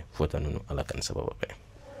sabababe fota nunu alakan sabababe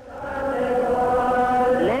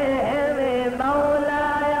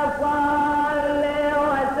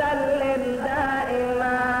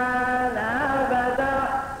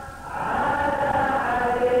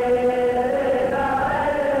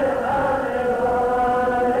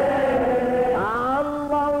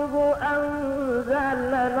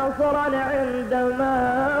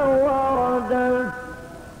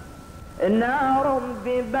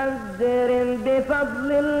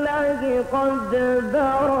بفضل الله قد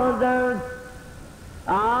بردت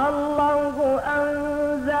الله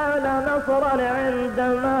أنزل نصرا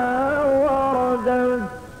عندما وردت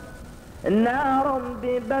نار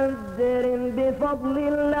ببدر بفضل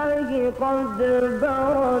الله قد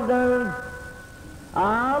بردت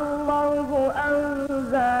الله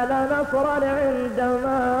أنزل نصرا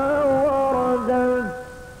عندما وردت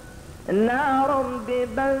نار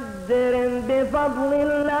ببدر بفضل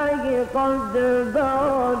الله قد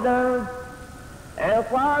بردت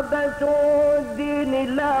عصابة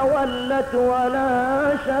الدين لا ولت ولا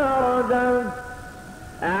شردت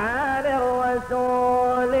عن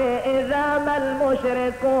الرسول إذا ما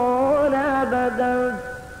المشركون بدت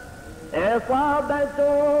عصابة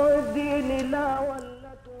الدين لا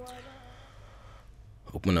ولت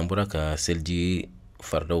ولا بركة سلجي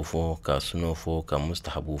fardaw fo ka suno fo ka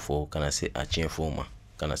mustahabu fo kana se a cien fo ma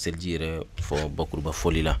kana seljire fo bakurba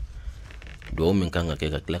folila do min kanga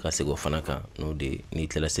ke ka kila ka sego fanaka no de ni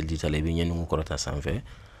tela selji tale bi nyanu ko rata sanfe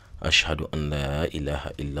ashhadu an la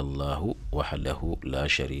ilaha illa allah wahdahu la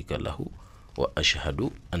sharika lahu wa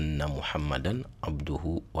ashhadu anna muhammadan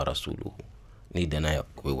abduhu wa rasuluhu ni dana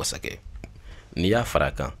ko wasake ni ya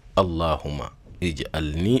faraka allahumma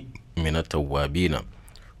ij'alni min at-tawwabin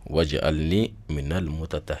waj'alni minal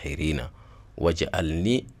mutatahhirina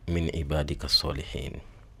waj'alni min ibadika salihin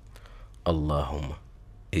Allahumma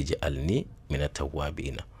ij'alni minat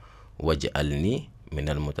tawwabina waj'alni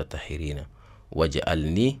minal mutatahhirina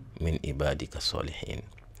waj'alni min ibadika salihin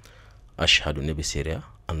ashhadu nabi siriya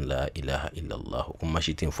an la ilaha illa Allah kuma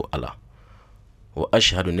shitin fu Allah wa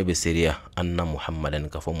ashhadu nabi siriya anna muhammadan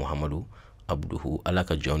kafo muhammadu abduhu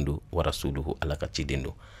alaka jondo wa rasuluhu alaka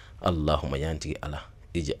cidendo Allahumma yanti Allah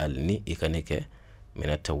ij'alni ikaneke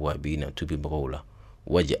min at-tawwabina tubi bawla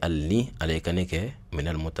waj'alni alaykaneke min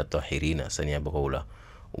al-mutatahhirina saniya bawla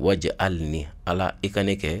waj'alni ala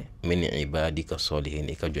ikaneke min ibadika salihin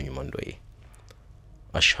ikajoni mandoyi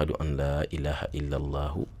ashhadu an la ilaha illa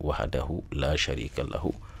allah wahdahu la sharika lahu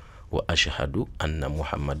wa ashhadu anna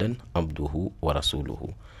muhammadan abduhu wa rasuluhu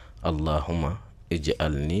allahumma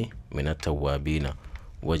ij'alni min at-tawwabina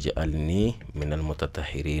waj'alni min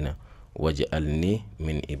al-mutatahhirina waj'alni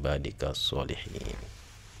min ibadika salihin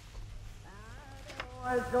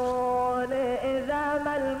الرسول إذا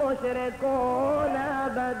ما المشركون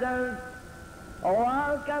أبدا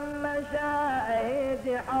وكم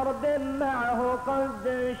مشاهد حرب معه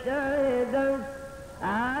قد شهدت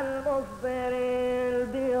المصدر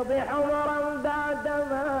البيض حمرا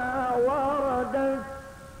بعدما وردت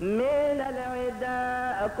من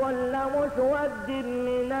العداء كل مسود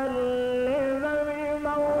من الإمام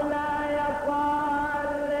مولاي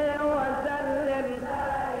صل وسلم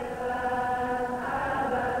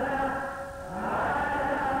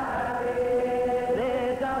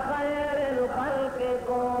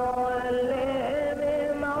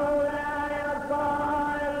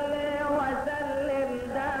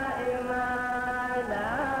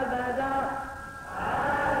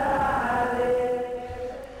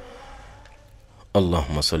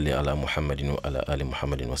اللهم صل على محمد وعلى آل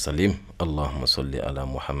محمد وسلم اللهم صل على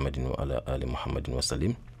محمد وعلى آل محمد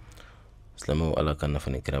وسلم سلام على كان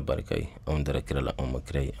فني كرا باركاي أم درك لا أم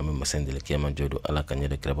كراي أم مسند الكيما جودو على كان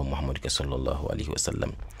يدك رب محمد صلى الله عليه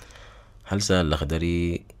وسلم هل سأل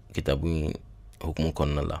lakadari كتابين حكم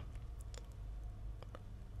كنا لا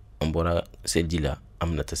أمبورا سجلا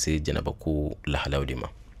أمنا تسي جنبكو لحلاو ديما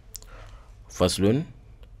فصل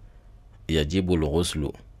يجب الغسل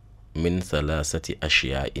من 3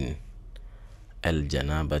 أشياء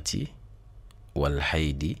الجنابة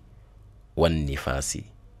والحيض والنفاس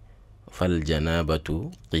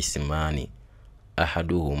فالجنابة قسمان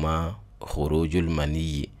أحدهما خروج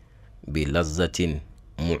المني بلذة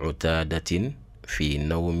معتادة في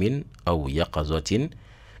نوم أو يقظة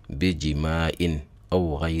بجماع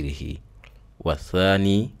أو غيره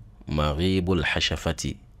والثاني مغيب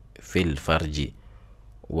الحشفة في الفرج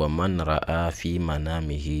ومن رأى في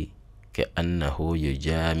منامه كأنه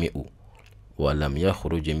يجامع ولم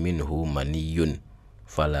يخرج منه مني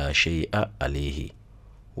فلا شيء عليه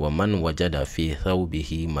ومن وجد في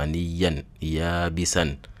ثوبه منيا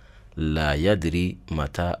يابسا لا يدري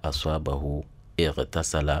متى أصابه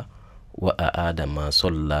اغتسل وأعاد ما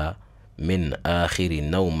صلى من آخر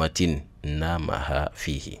نومة نامها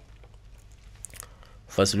فيه.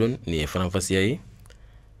 فصل نيفران فسياي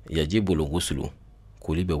يجب الغسل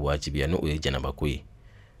كل بواجب ينو جنبكوي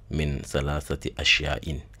من 3 أشياء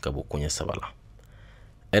كبوكوني سبلا.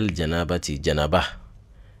 الجنابة جنابة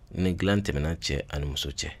نغلان تمناتش أن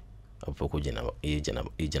مسوچه أبوكو جنابة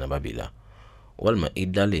جنابة بلا والما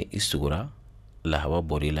إدالي إسورا لهوا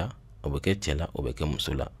بوريلا وبكي تلا وبكي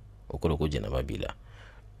مسولا وكولوكو جنابة بلا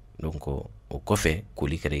دونكو وكوفي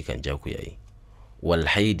كولي كري كان جاوكو ياي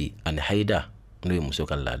والحيدي أن حيدا نوي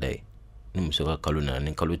مسوكا لاداي نوي مسوكا كالونا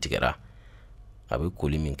نكالو تيكرا أبو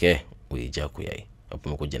كولي منكي ويجاكو ياي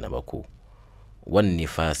أبوكو جنابة كو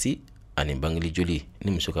والنفاسي أن بانجلي جولي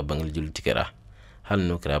نوي مسوكا بانجلي جولي تيكرا hal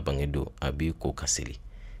no kra bangedo abi ko kasili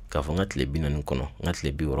ka fo ngatle binan kono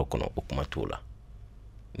ngatle bi woro kono okuma tola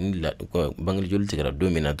ni la ko bangel jol tigara do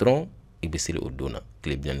mina dron ibisili odona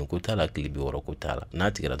kle binan ko tala kle bi woro ko tala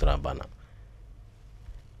na tigara dron bana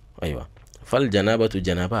aywa fal janabatu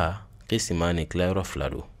janaba qismani claro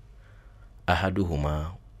flado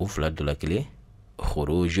ahaduhuma ufladu lakile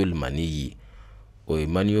khurujul maniyi o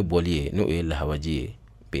maniyo boliye no e lahawaji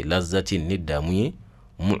bi lazzatin nidamuye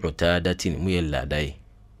mu'tadatin muyella dai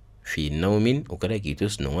fi naumin ukara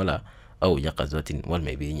kitus wala au yaqazatin wal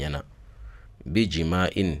mabinyana bi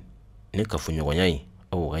jima'in ne kafunyo wanyai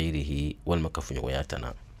au ghairihi wal makafunyo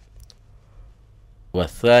wayatana. Wa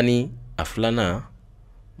thani aflana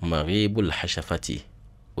maghibul hashafati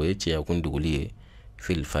o yace ya kunduguliye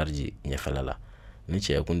fil farji nyafalala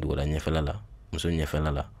nice ya kundugula nyafalala muso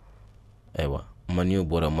nyafalala aiwa maniyo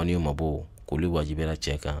bora maniyo mabo kuli wajibera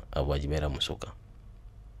cheka awajibera musoka.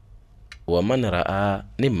 Wa man ra'a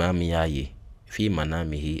nimam yayi fi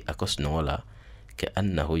manamihi akosnola ka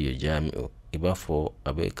annahu yujami'u ibafo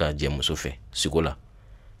abeka jemusufe sigula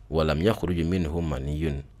walam yakhruj minhu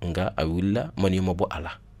maniyun nga awilla mani mabo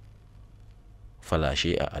ala fala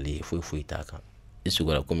shay'a alayhi fu taka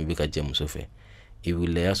isugula komi bika jemusufe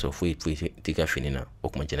iwilla yaso fu tika finina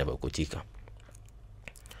okuma jenaba kotika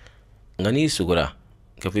ngani sugura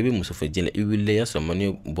ka fi bi musufe jena iwilla yaso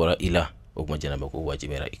mani bora ila okuma jenaba ko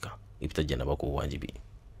wajibera ika ibta janaba ko wajibi.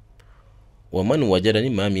 Wa man wajada ni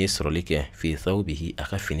mami yasrolike fi thawbihi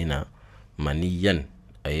akafinina maniyan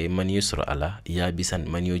ay man yusra ala yabisan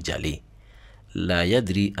man yujali la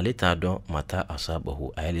yadri alitado mata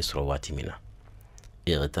asabahu ayli srawati mina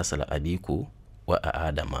irtasala abiku wa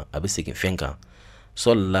aadama abisikin fenka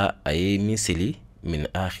solla ay misili min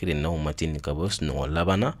akhir nawmatin kabus no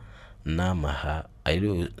labana namaha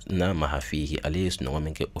aylu namaha fihi alis no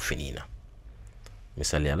menke ofinina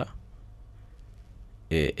misali ala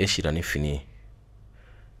eshirani fini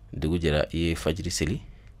dugu jera ye fajri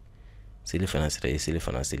seli fana sira ye seli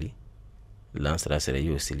fana seli lansra sira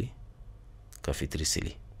yo seli ka fitri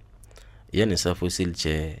seli yani safo seli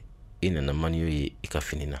che ina na maniyo ye ika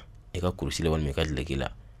finina ika kurusile wal me ka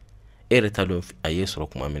legila talo aye soro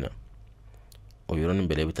kuma mina o yoron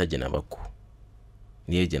bele bita janabako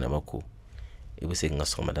ni janabako ibo se nga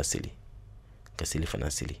somada seli ka seli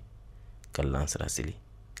fana seli ka lansra seli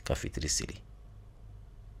ka fitri seli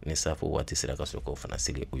ni safo wati sira ka soko fana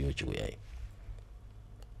sili uyo chugo yayi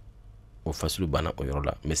o fasulu bana o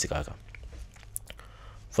yorola mesikaka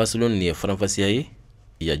fasulun ni faranfasi yayi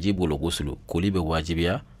yajibu lugusulu kulibe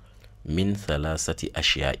wajibiya min 3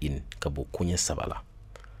 ashiya'in kabu kunya sabala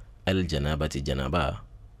al janabati janaba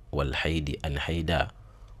wal haidi an haida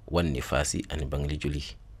wan nifasi an bangli juli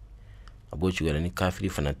abo chugo ni kafiri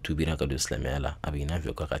fana tubira ka do islamiyala abina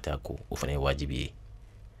fi ka katako o fana wajibi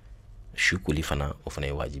shukuli fana o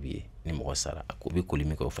fana wajibi ni mo sara akobe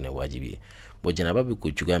kulimi ko fana wajibi bo janaba be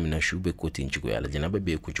ko chuga mina shube ko tin chugo yala janaba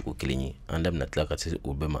be ko chugo kilinyi andam na tlaka tsi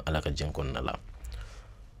ubema alaka jankon nala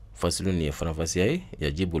faslun ni fana fasiyai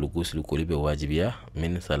yajibu al-ghusl kulibe wajibiya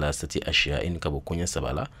min 3 ashiya'in kabo kunya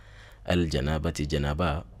sabala al janabati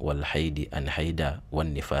janaba wal haidi an haida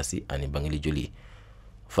wan nifasi an bangli juli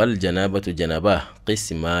fal janabatu janaba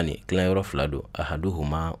qismani klayro flado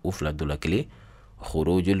ahaduhuma ufladu lakli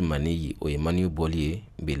khurujul maniyi o mani boliye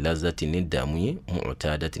bi lazzatin nidamuye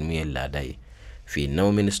mu'tadatin muyalladai fi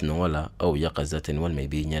nawmin snawala aw yaqazatin wal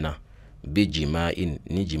mabinyana bi jima'in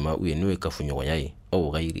ni jima'u yenwe kafunyo wayayi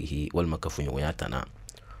aw ghairihi wal makafunyo wayatana.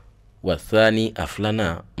 Wa thani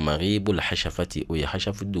aflana maghibul hashafati o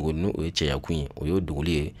yahashafu dugunu o yakunyi o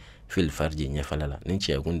yoduguliye fil farji nyafalala nin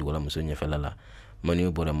ce gundu wala muso nyafalala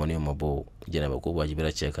maniyo bora maniyo mabo janaba ko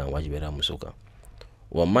wajibira ce kan wajibira muso kan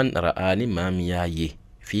wa man ra'ani mamiyaye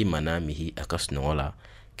fi manamihi akasnu wala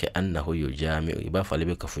ka annahu yujami'u iba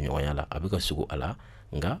falibe kafunyo wala abika sugu ala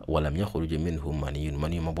nga walam yakhruju minhu maniyun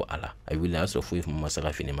maniyo mabo ala abila asrofu fu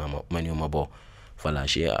masaka fini mama maniyo mabo fala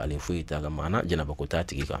shay'a alifu itaga mana janaba ko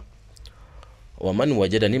tatigika wa man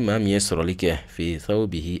wajada ni mamiye sorolike fi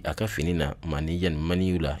thawbihi akafinina maniyan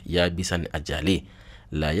maniyula ya bisan ajali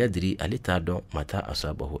la yadri alitado mata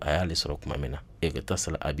asabahu ayali sorokuma mina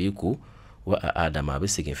igtasala abiku wa adama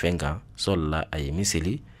bisigin fenga solla ay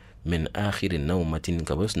misili min akhir nawmatin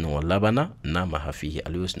kabasnu labana nama hafihi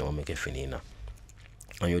aliyusnu meke finina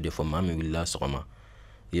ayo de fo mami willa sokoma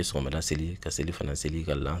yeso mada seli ka seli fana seli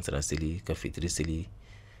ka lansra seli ka fitri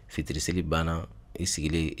seli bana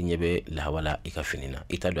isigile inyebe lahawala ikafinina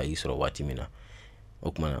itado ayisro wati mina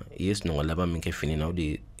okuma yesnu laba meke finina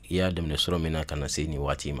odi ya demne soro mina kana seni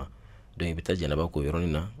watima don ibita janaba ko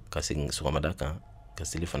yoronina ka sing sokomada ka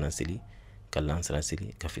seli fana seli ka lansra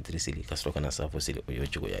seli ka fitri seli ka soro kana safo seli oyo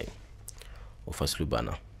chugo yayi o faslu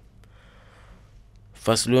bana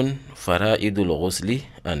faslun fara'idul ghusli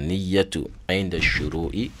an-niyyatu 'inda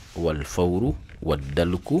ash-shuru'i wal fawru wad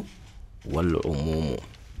dalku wal umumu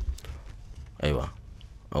aywa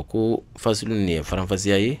ako faslun ne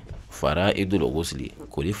faranfasiyaye fara'idul ghusli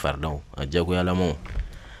kuli fardaw ajago yalamo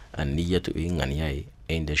an-niyyatu inganiyaye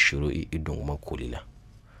 'inda ash-shuru'i idunguma kulila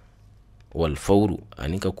wal fawru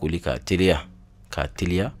anika kulika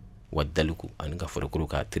tiliya wad dalku anika farkulu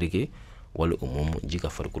ka tirike wal umum jika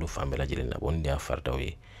farkulu famela jilina bondi ya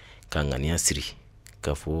fardawe kangania siri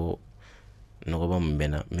kafo nogoba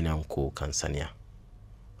mbena minanko kansania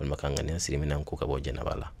wal makangania siri minanko kabo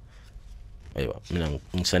janabala aywa minan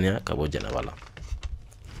insania kabo janabala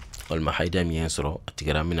wal mahaida miyensoro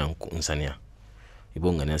atigara minanko insania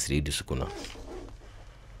ibongania siri disukuna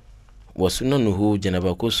wasunanuhu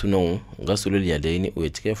janaba ko sunan gasulul yadaini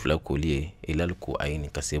wetike flakoliye ilal ko ayni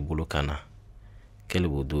kasebulu kana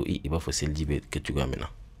kelbudu iba fosil jibe ketugamina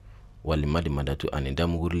wal madmadatu an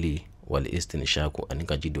damgurli wal istinshaku an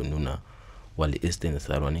kajido nuna wal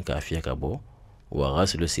istinsaru an ka afiya kabo wa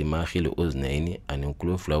ghaslu simakhil uznaini an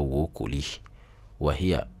kulufla wo kuli wa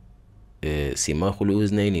hiya simakhul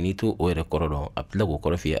uznaini nitu o rekorodo aplago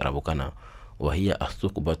korofi arabukana wa hiya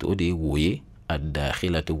astuqbatu odi woye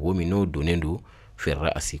ad-dakhilatu womino dunendu fi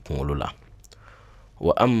ra'si kungulula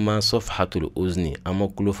wa amma safhatul uzni amma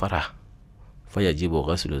kulufara fayajibu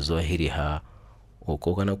ghaslu zahiriha o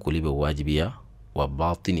kokana kulibe wajibiya wa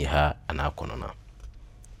batiniha anakonona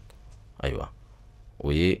aywa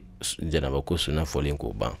oye janaba ko suna folin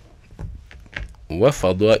ko ba wa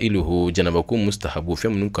fadailuhu janaba ko mustahabu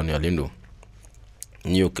femnun kanu yalendo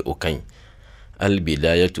niyo ke okain al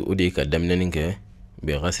bidayatu udika damnaninke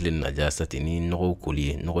bi ghasli najasati ni no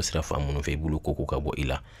kuli no sira famunu fe bulu koko kabo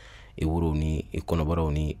ila iwuro ni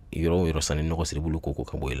ikonobaro ni yoro sani no sira bulu koko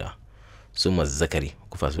kabo ila suma zakari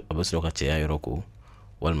kufa abasloka cheya yoroko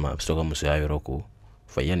walma abasloka musa yoroko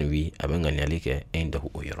fayanwi abengani alike indahu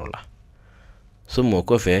oyorola suma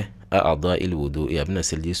kofe a'adha alwudu yabna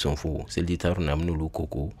sildi sunfu sildi taruna mnulu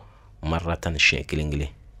koko maratan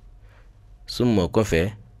shekelingile suma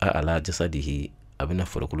kofe ala jasadihi abna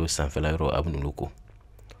farkulu sanfala yoro abnuluko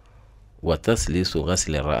wa taslisu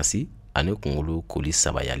ghasl ar-ra'si ani kungulu kuli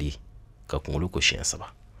sabayali ka kungulu ko shen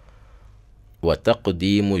saba wa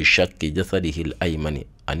taqdimu shakki jasadihi al-aymani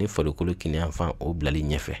ani farkulu kinyanfa o blali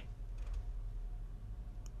nyefe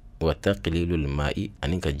wa taqlilu al-ma'i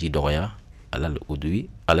ani ka jidoya alal udwi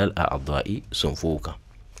alal a'dha'i sunfuka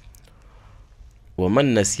wa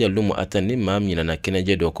man nasiya lum'atan ma minana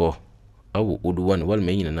kenaje doko aw udwan wal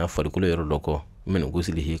mayina farkulu yoro doko min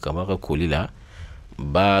guslihi kama ka kulila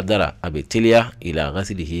badara abitilia ila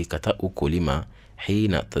ghaslihi kata ukulima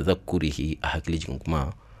hina tadhakkurihi ahaklijin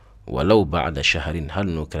kuma walau ba'da shahrin hal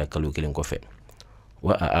no kala kalu kilin kofe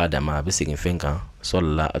wa adama bisigin fenka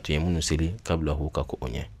salla atuyamunu sili qablahu ka ko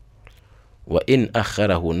onye wa in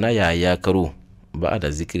akharahu naya yakaru ba'da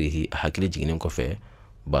zikrihi ahaklijin kofe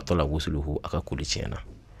batala wusluhu akakuli chena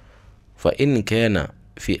fa in kana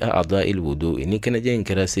fi a'dha'il wudu'i ni kana jen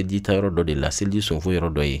kara silji tayro do de la silji sunfu yoro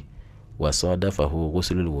doyi wa sadafahu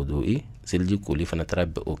ghuslul wudu'i silji kuli fana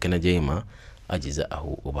tarabbe o kana jeyma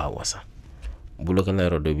ajza'ahu uba wasa bulokala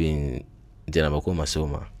yoro do bin janaba ko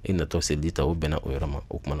masoma inna to silji taw bena o yorama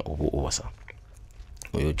o kuma o wasa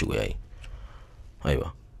o yo jugo yayi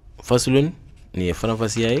aywa faslun ni fana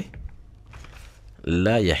fasiyaye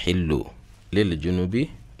la yahillu lil junubi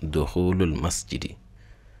dukhulul masjidi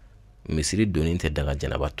misiri donin te daga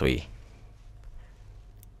janaba toyi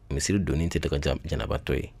misiri donin te daga janaba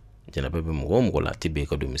toyi janaba be mo la tibe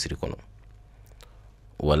ka do misri kono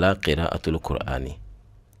wala qira'atul qur'ani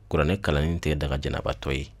qur'ane kalanin te daga janaba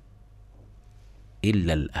toy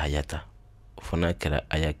illa al ayata fona kala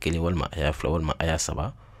aya kele walma aya fla walma aya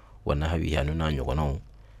saba wana hawi ya nuna nyogono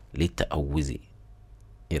li ta'awuzi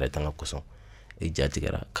ira tanga kuson e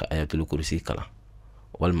jatigara ka ayatul kursi kala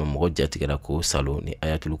walma mo jatigara ko salo ni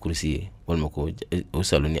ayatul kursi walma ko o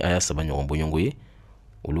salo ni aya saba nyogon bonyongoye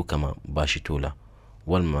ulu kama bashitola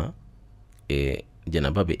walma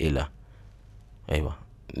janaba be ela aywa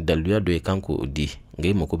daluya do kanko di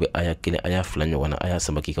ngay mako be aya kele aya fla nyogona aya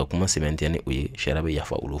saba ki ka kuma sementi ani uye sharabe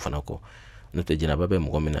yafa ulu fanako note janaba be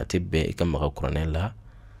mo mina tibbe kam maka qur'an la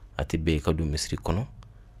atibbe ka du misri kono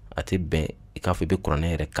atibbe ka fe be qur'an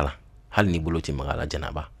re kala hal ni buloti magala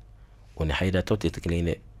janaba oni hayda to te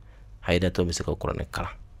tekline hayda to be se ka qur'an kala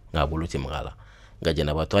nga buloti magala nga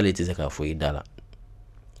janaba to ali te se ka fo idala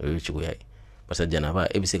o chigo yai parce janaba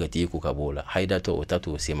e be se ka ti ku ka bola hayda to o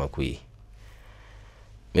tatu sema kuyi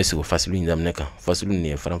mesu faslu ndam neka faslu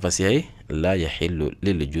ni faranfasiye la yahillu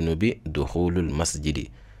lil junubi dukhulul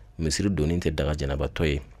masjidi misri doninte daga janaba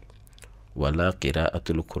toy wala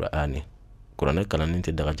qira'atul qur'ani qur'ana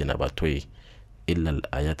kalaninte daga janaba toy illa al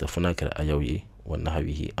ayata funakira ayawi wa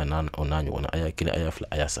nahwihi anan onanyo wana aya kila aya fil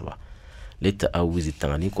aya saba lita awizi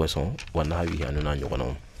tangani ko son wa nahwihi ananyo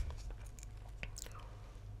wana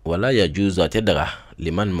wala yajuzu atadaga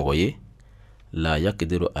liman moye la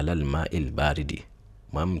yaqdiru ala al ma'il baridi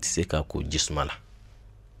mam tiseka ko jismala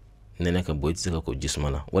nene ka boy tiseka ko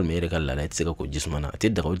jismala wal me reka la tiseka ko jismala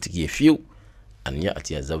atadaga wultiki fiu an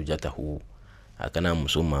ya'ti zawjatahu akana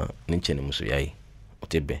musuma ninche ni musu yayi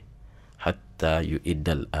otebe hatta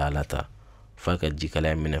yu'iddal alata faka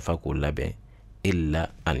jikala min faku labe illa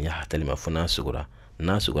an yahtalima funa sugura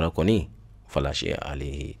na sugura koni fala shay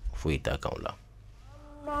alayhi fuita kaula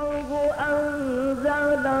الله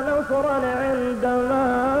أنزل نصرا عندما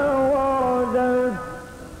وردت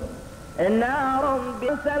نارا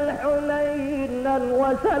بسل حنينا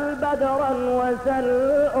وسل بدرا وسل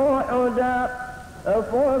أحدا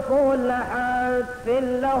فصول حتف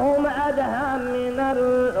لهم أدهى من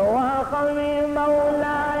الواقم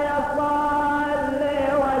مولاي صل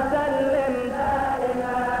وسلم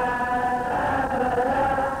دائما أبدا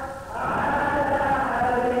على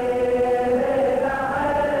حبيبك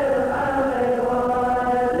خير الخلق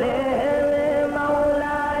كلهم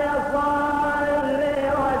مولاي صل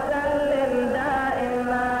وسلم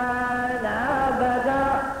دائما أبدا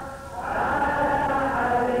على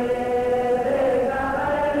حبيبك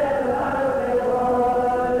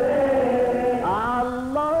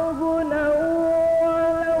الله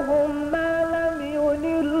نولهم ما لم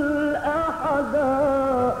ينل أحدا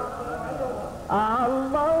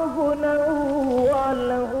الله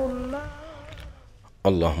نولهم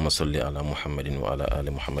اللهم صل على محمد وعلى آل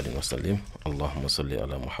محمد وسلم اللهم صل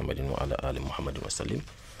على محمد وعلى آل محمد وسلم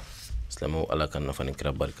سلامو على كان نفن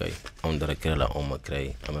كرا بركاي اون در كرا لا ام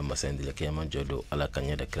كراي ام مسند لك يا جودو على كان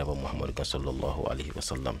يد كرا محمد صلى الله عليه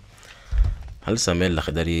وسلم هل سمع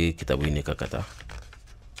lakadari kitabu ni kakata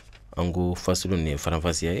angu faslu ni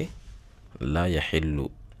faranfasiye la yahillu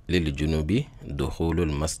lil junubi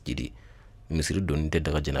dukhulul masjidi misri donite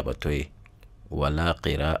daga janaba toy wala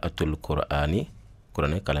qira'atul qur'ani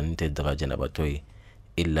qur'ane kalanite daga janaba toy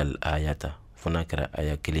illa al ayata funakira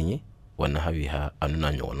aya kilinyi wa nahwiha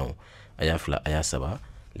anuna nyono aya fla aya saba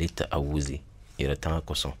li ta'awuzi ira tanga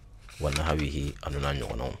koson wa nahwihi anuna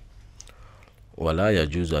nyono wala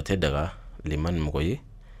yajuzu atadaga liman moye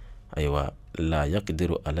aywa la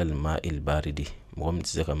yaqdiru ala al ma'il baridi mom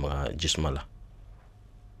tise kama jismala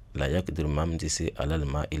la yaqdiru mam tise ala al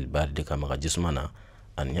ma'il baridi kama jismana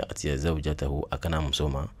an ya'ti zawjatahu akana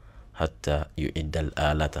musoma hatta yu'idda al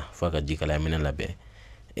alata faka jikala min labe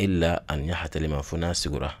illa an yahtalima funa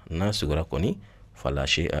sigura na sigura koni fala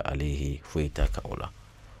shay'a alayhi fuita kaula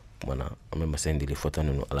mana ame masendi li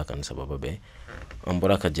fotanu ala kan sababa be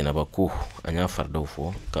ambora ka janaba ku anya fardo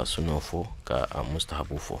fo ka sunno fo ka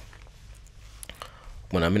mustahabu fo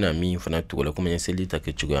mana mina mi fana tugole kuma yeseli ta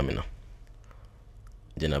ke chuga mina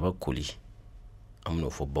janaba kuli amno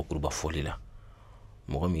fo bakurba folila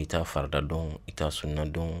mo mi ta farda don ita sunna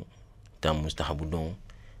don ta mustahabu don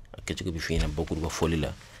ke chuga bi fina bakurba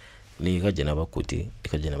folila ni ka janaba kote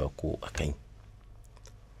ka janaba ko akai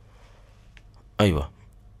aywa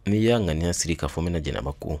ni ya ngani asiri ka fo mina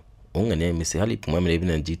janaba ko ongane misi hali puma mele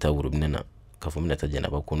bina jita wurubnena ka fo mina ta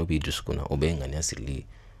janaba ko no bi duskuna o be ngani asiri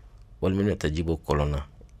wal mina tajibo kolona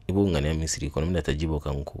ibo ngani misiri ko mina tajibo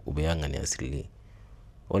kanko o be ngani asiri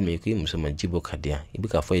wal me ki musuma jibo kadia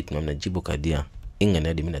ibika fo itma mina jibo kadia ingani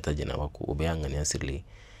adi mina ta janaba ko o be ngani asiri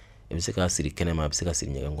e bisika asiri kene ma bisika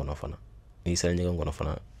asiri nyaga ngono fana ni sala ɲɛgɛn kɔnɔ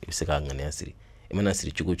fana i bɛ se k'a ŋaniya siri i mana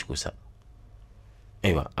siri cogo cogo sa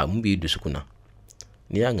ayiwa a mun b'i dusukun na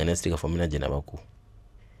n'i y'a ŋaniya siri k'a fɔ n bɛna jɛnɛba ko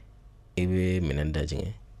i bɛ minɛn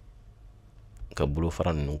dajigin ka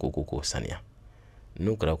bolofara ninnu k'o saniya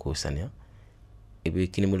n'o kɛra k'o saniya i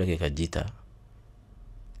bɛ kinibolo kɛ ka ji ta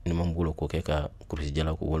numan bolo k'o kɛ ka kurusi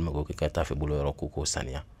jala ko walima k'o kɛ ka tafe bolo yɔrɔ k'o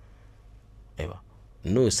saniya ayiwa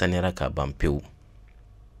n'o saniyara ka ban pewu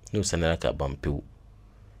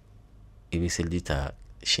i bɛ seliji ta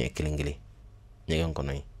siɲɛ kelen kelen ɲɛgɛn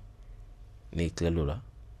kɔnɔ yen n'i tilal'o la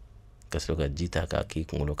ka sɔrɔ ka ji ta k'a k'i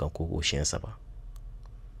kunkolo kan k'o siɲɛ 3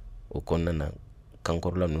 o kɔnɔna na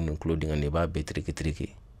kankɔrɔla ninnu ni tulo dingɛ i b'a bɛɛ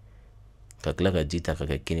tereke ka tila ka ji ta ka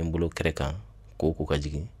kɛ kini bolo kɛrɛ kan k'o ka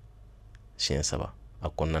jigin siɲɛ 3 a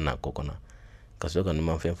kɔnɔna na kɔ kɔnɔ ka sɔrɔ ka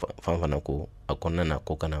numan fan fana ko a kɔnɔna na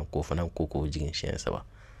kɔ kana k'o fana k'o jigin siɲɛ 3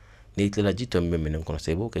 n'i tilala ji tɔ min bɛ minɛn kɔnɔ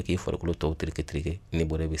sa i b'o kɛ k'i farikolo tɔw tereke n'i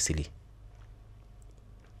bɔra i bɛ seli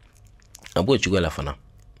a b'o cogoya la fana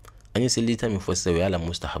an ye seliji ta min fɔ sisan o y'a la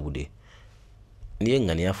mustahabu de n'i ye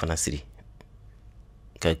ŋaniya fana siri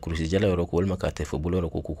ka kurusi jala yɔrɔ ko walima k'a tɛfɛ bolo yɔrɔ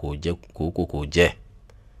k'o jɛ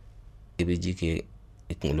i bɛ ji kɛ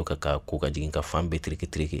i kunkolo kan ka ko ka jigin ka fan bɛɛ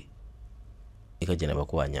tereke i ka jɛnɛba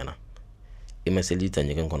ko a ɲɛna i ma seliji ta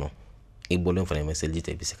ɲɛgɛn kɔnɔ i bɔlen fana i ma seliji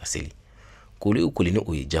ta i bɛ se ka seli koli ni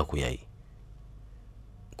o ye jakoya ye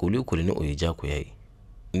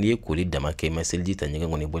n'i ye koli dama kɛ i ma seliji ta ɲɛgɛn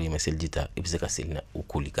kɔnɔ i bɔlen i ma seliji ta i bɛ se ka seli na o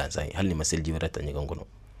koli gansan ye hali ni ma seliji wɛrɛ ta ɲɛgɛn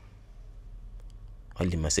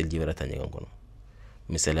kɔnɔ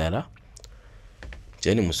misaliya la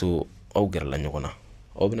cɛ ni muso aw gɛrɛla ɲɔgɔn na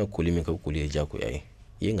aw bɛna koli min kɛ o koli ye jakoya ye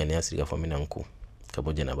i ye ŋaniya siri k'a fɔ n bɛna n ko ka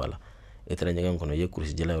bɔ jɛnɛba la i taara ɲɛgɛn kɔnɔ i ye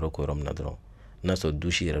kurusi jala yɔrɔ ko yɔrɔ min na dɔrɔn n'a sɔrɔ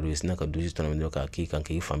dusi yɛrɛ don i sina ka dusi tɔnɔ min dɔrɔn k'a k'i kan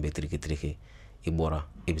k'i fan bɛɛ tereke i bɔra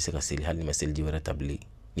i bɛ se ka seli hali ni ma seliji wɛrɛ ta bilen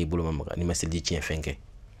n'i bolo ma maga n'i ma seliji tiɲɛ fɛn kɛ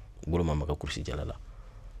i bolo ma maga kurusi jala la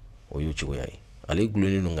o y'o cogoya ye ale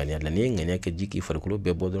gulonnen don ŋaniya la n'i ye ŋaniya kɛ ji k'i farikolo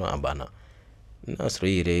bɛɛ bɔ dɔrɔn a banna n'a sɔrɔ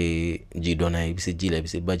i yɛrɛ ye ji dɔnna ye i bɛ se ji la i bɛ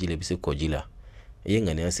se baji la i bɛ se kɔji la i ye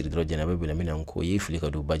ŋaniya siri dɔrɔn jɛnɛba bɛ na min na ko i y'i fili ka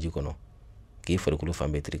don baji kɔnɔ k'i farikolo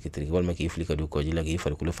fan bɛɛ tereke walima k'i fili ka don kɔji la k'i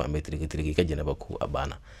farikolo fan bɛɛ tereke i ka jɛnɛba ko a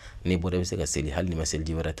banna n'i bɔra i bɛ se ka seli hali ni ma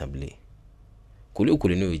seliji wɛrɛ ta bilen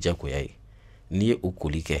koli n'o ye jakoya ye n'i ye o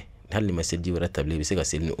koli kɛ hali ni ma seliji wɛrɛ ta bilen i bɛ se ka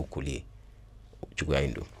seli ni o koli ye o cogoya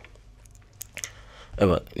in don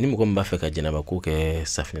ayiwa ni mɔgɔ min b'a fɛ ka jɛnɛba ko kɛ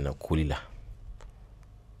safinɛ na koli la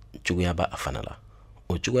cogoya b'a fana la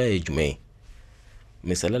o cogoya ye jumɛn ye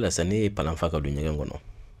misaliya la sisan ne ye palan fa ka don ɲɛgɛn kɔnɔ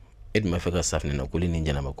e dun b'a fɛ ka safinɛ na koli ni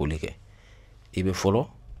jɛnɛba koli kɛ i bɛ fɔlɔ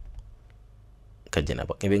ka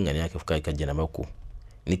jɛnɛba i bɛ ŋaniya kɛ ka jɛnɛba ko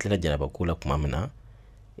n'i tilala jɛnɛba ko la tuma min na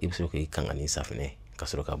i bɛ sɔrɔ k'i kanga ni safinɛ ka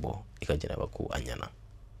sɔrɔ ka bɔ i ka jɛnɛba ko a ɲɛna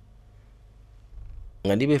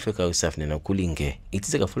nka n'i bɛ fɛ ka safinɛ na koli in kɛ i tɛ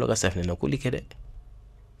se ka fɔlɔ ka safinɛ na koli kɛ dɛ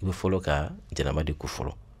i bɛ fɔlɔ ka jɛnɛba de ko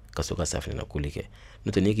fɔlɔ ka sɔrɔ ka safinɛ na koli kɛ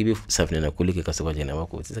n'o tɛ n'i k'i bɛ safinɛ na koli kɛ ka sɔrɔ ka jɛnɛba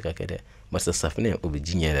ko o tɛ se ka kɛ dɛ barisa safinɛ o bɛ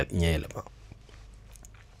ji ɲɛ yɛlɛma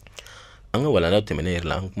an ka walanda tɛmɛnen yɛrɛ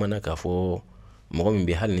la an kumana k'a fɔ mɔgɔ min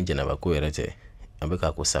bɛ hali ni jɛnɛba ko yɛrɛ tɛ an bɛ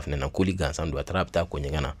k'a ko safinɛ na koli gansan don a taara a bɛ taa ko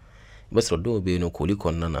ɲɛgɛn na i b'a sɔrɔ dɔw bɛ yen nɔ koli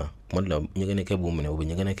kɔnɔna na tuma dɔ la ɲɛgɛnɛkɛ b'u minɛ u bɛ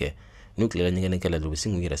ɲɛgɛnɛ kɛ n'u tilara ɲɛgɛnɛkɛ la dɔrɔn u bɛ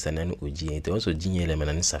sin k'u yɛrɛ saniya ni o ji ye o b'a sɔrɔ ji ɲɛ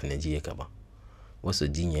yɛlɛmana ni safinɛ ji ye ka ban o b'a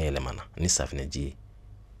sɔrɔ ji ɲɛ yɛlɛmana ni safinɛ ji ye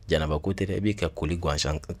jɛnɛba ko tɛ dɛ i bɛ ka koli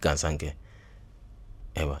gansan kɛ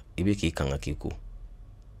ayiwa i bɛ k'i kanga k'i ko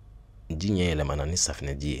ji ɲɛ yɛlɛmana ni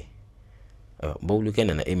safinɛ ji ye bawulukɛ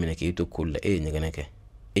nana e minɛ k'e to koli la e ye ɲɛgɛnɛ kɛ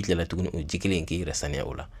e tilala tuguni o ji kelen k'i yɛrɛ saniya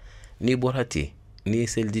o la n'i bɔra ten n'i ye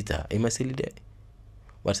seliji ta i ma seli dɛ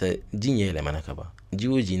barisa ji ɲɛ yɛlɛmana ka ban ji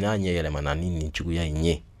o ji n'a ɲɛ yɛlɛmana ni nin cogoya in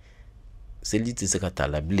ye seliji tɛ se ka t'a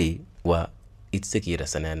la bilen wa i tɛ se k'i yɛrɛ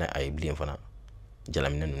saniya n'a ye bilen fana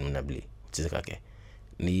jalaminɛ ninnu na bilen o tɛ se ka kɛ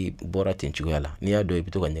n'i bɔra ten cogoya la n'i y'a dɔn i bɛ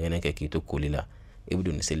to ka ɲɛgɛnɛ kɛ k'i to koli la i bɛ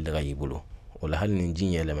don ni seli daga y'i bolo o la hali ni ji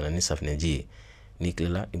ɲɛ yɛlɛmana ni safinɛ ji ye n'i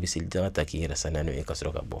tilala i bɛ seli daga ta k'i yɛrɛ saniya n'o ye ka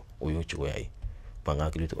sɔrɔ ka bɔ o y'o cogoya ye f'an ka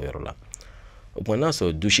hakili to o yɔrɔ la o tuma n'a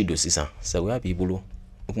sɔrɔ dusi don sisan sagoya b'i bolo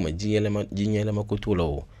o tuma ji ɲɛlɛma ko t'o la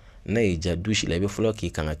o n'a y'i diya dusi la i bɛ fɔlɔ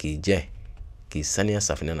k'i kanga k'i jɛ k'i saniya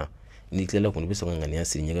safinɛ na n'i tilala kɔni i bɛ sɔrɔ ka ŋaniya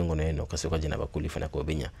siri ɲɛgɛn kɔnɔ yen nɔ ka sɔrɔ ka jɛnɛba koli fana kɛ o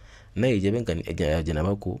bɛ ɲa n'a y'i diya i bɛ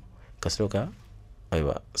jɛnɛba ko ka sɔrɔ ka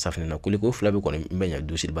ayiwa safinɛ na koli ko fila bɛ kɔni bɛ ɲa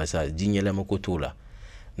dusi barisa ji ɲɛlɛma ko t'o la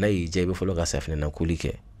n'a y'i diya i bɛ fɔlɔ ka safinɛ na koli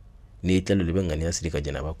kɛ n'i tilala i bɛ ŋaniya siri ka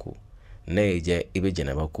jɛnɛba ko n'a y'i diya i bɛ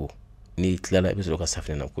jɛnɛba ko n'i tilala i bɛ sɔrɔ ka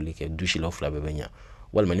safinɛ na koli kɛ dusi la o fila bɛɛ bɛ ɲa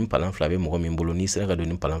walima ni palan fila bɛ mɔgɔ min bolo n'i sera ka don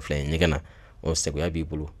ni palan fila ye ɲɛgɛn na o sagoya b'i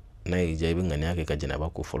bolo n'a y'i diya i bɛ ŋaniya kɛ ka jɛnɛba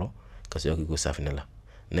ko fɔlɔ ka sɔrɔ k'i ko safinɛ la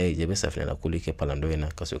n'a y'i diya i bɛ safinɛ la koli kɛ palan dɔ in na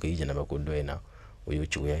ka sɔrɔ k'i jɛnɛba ko dɔ in na o y'o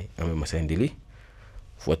cogoya ye an bɛ masa in deli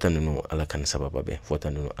fotanunu ala kan sababa be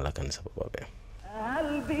fotanunu ala kan sababa be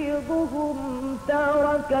هل بيضهم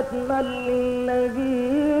تركت من للذي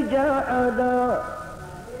جحدا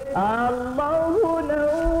الله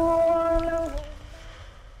نور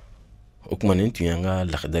o kuma nin tun y'an ka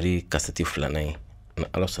lakadari kasati filanan ye na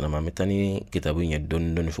ala sɔnna ma an bɛ taa ni kitabu ɲɛ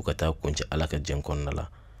dɔɔni dɔɔni fo ka taa kunci ala ka jɛn kɔnɔna la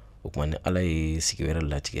o kuma ni ala ye sigi wɛrɛ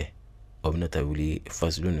latigɛ o bɛna taa wuli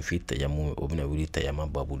fasilun fi tayamu o bɛna wuli tayama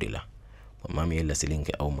babu de la maa min ye laseli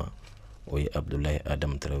kɛ aw ma o ye Abdoulaye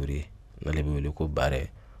Adam Traore n'ale bɛ wele ko baarɛ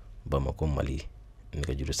Bamako Mali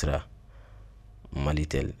nɛgɛjuru sira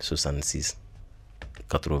Malitel 66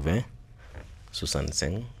 80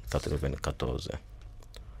 65 94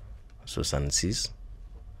 66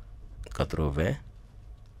 80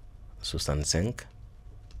 65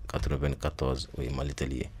 94 o ye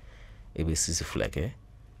Malitel ye e bɛ 6 fila kɛ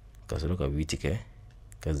ka sɔrɔ ka 8 kɛ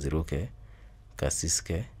ka 0 kɛ ka 6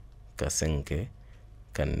 kɛ ka 5 kɛ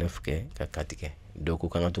ka 9 kɛ ka 4 kɛ dɔw ko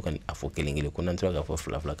kan ka to ka a fɔ kelen kelen ko n'an tora k'a fɔ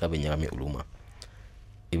fila fila k'a bɛ ɲagami olu ma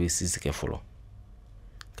i bɛ 6 kɛ fɔlɔ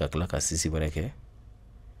ka tila ka 6 wɛrɛ kɛ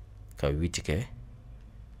ka 8 kɛ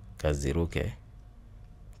ka 0 kɛ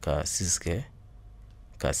ka 6 kɛ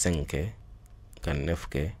ka 5 kɛ ka 9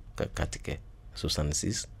 kɛ ka 4 kɛ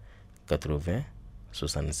 66 80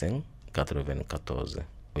 65 94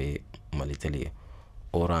 o ye Malitel ye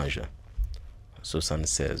Orange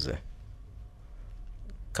 76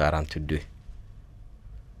 42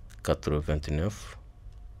 89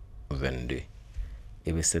 22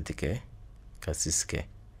 i bɛ 7 kɛ ka 6 kɛ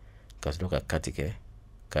ka sɔrɔ ka 4 kɛ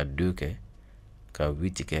ka 2 kɛ ka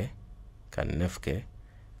 8 kɛ ka 9 kɛ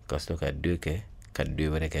ka sɔrɔ ka 2 kɛ ka 2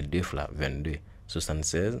 wɛrɛ kɛ 2 fila 22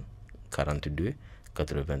 76 42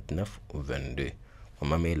 89 22 o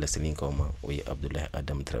maa min ye laseli k'aw ma o ye Abdoulaye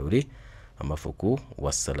Adam Traore an b'a fɔ ko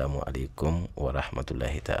wassalamu alaikum wa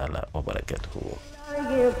rahmatulahi ta'ala wa barakatuhu.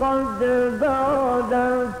 قد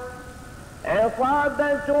بعدت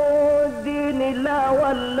عصابة الدين لا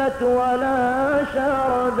ولت ولا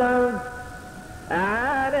شردت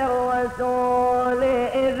عن الرسول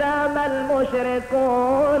إذا ما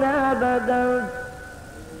المشركون بدت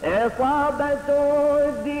عصابة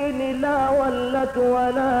الدين لا ولت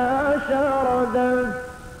ولا شردت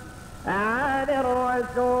عن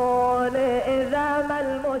الرسول إذا ما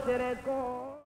المشركون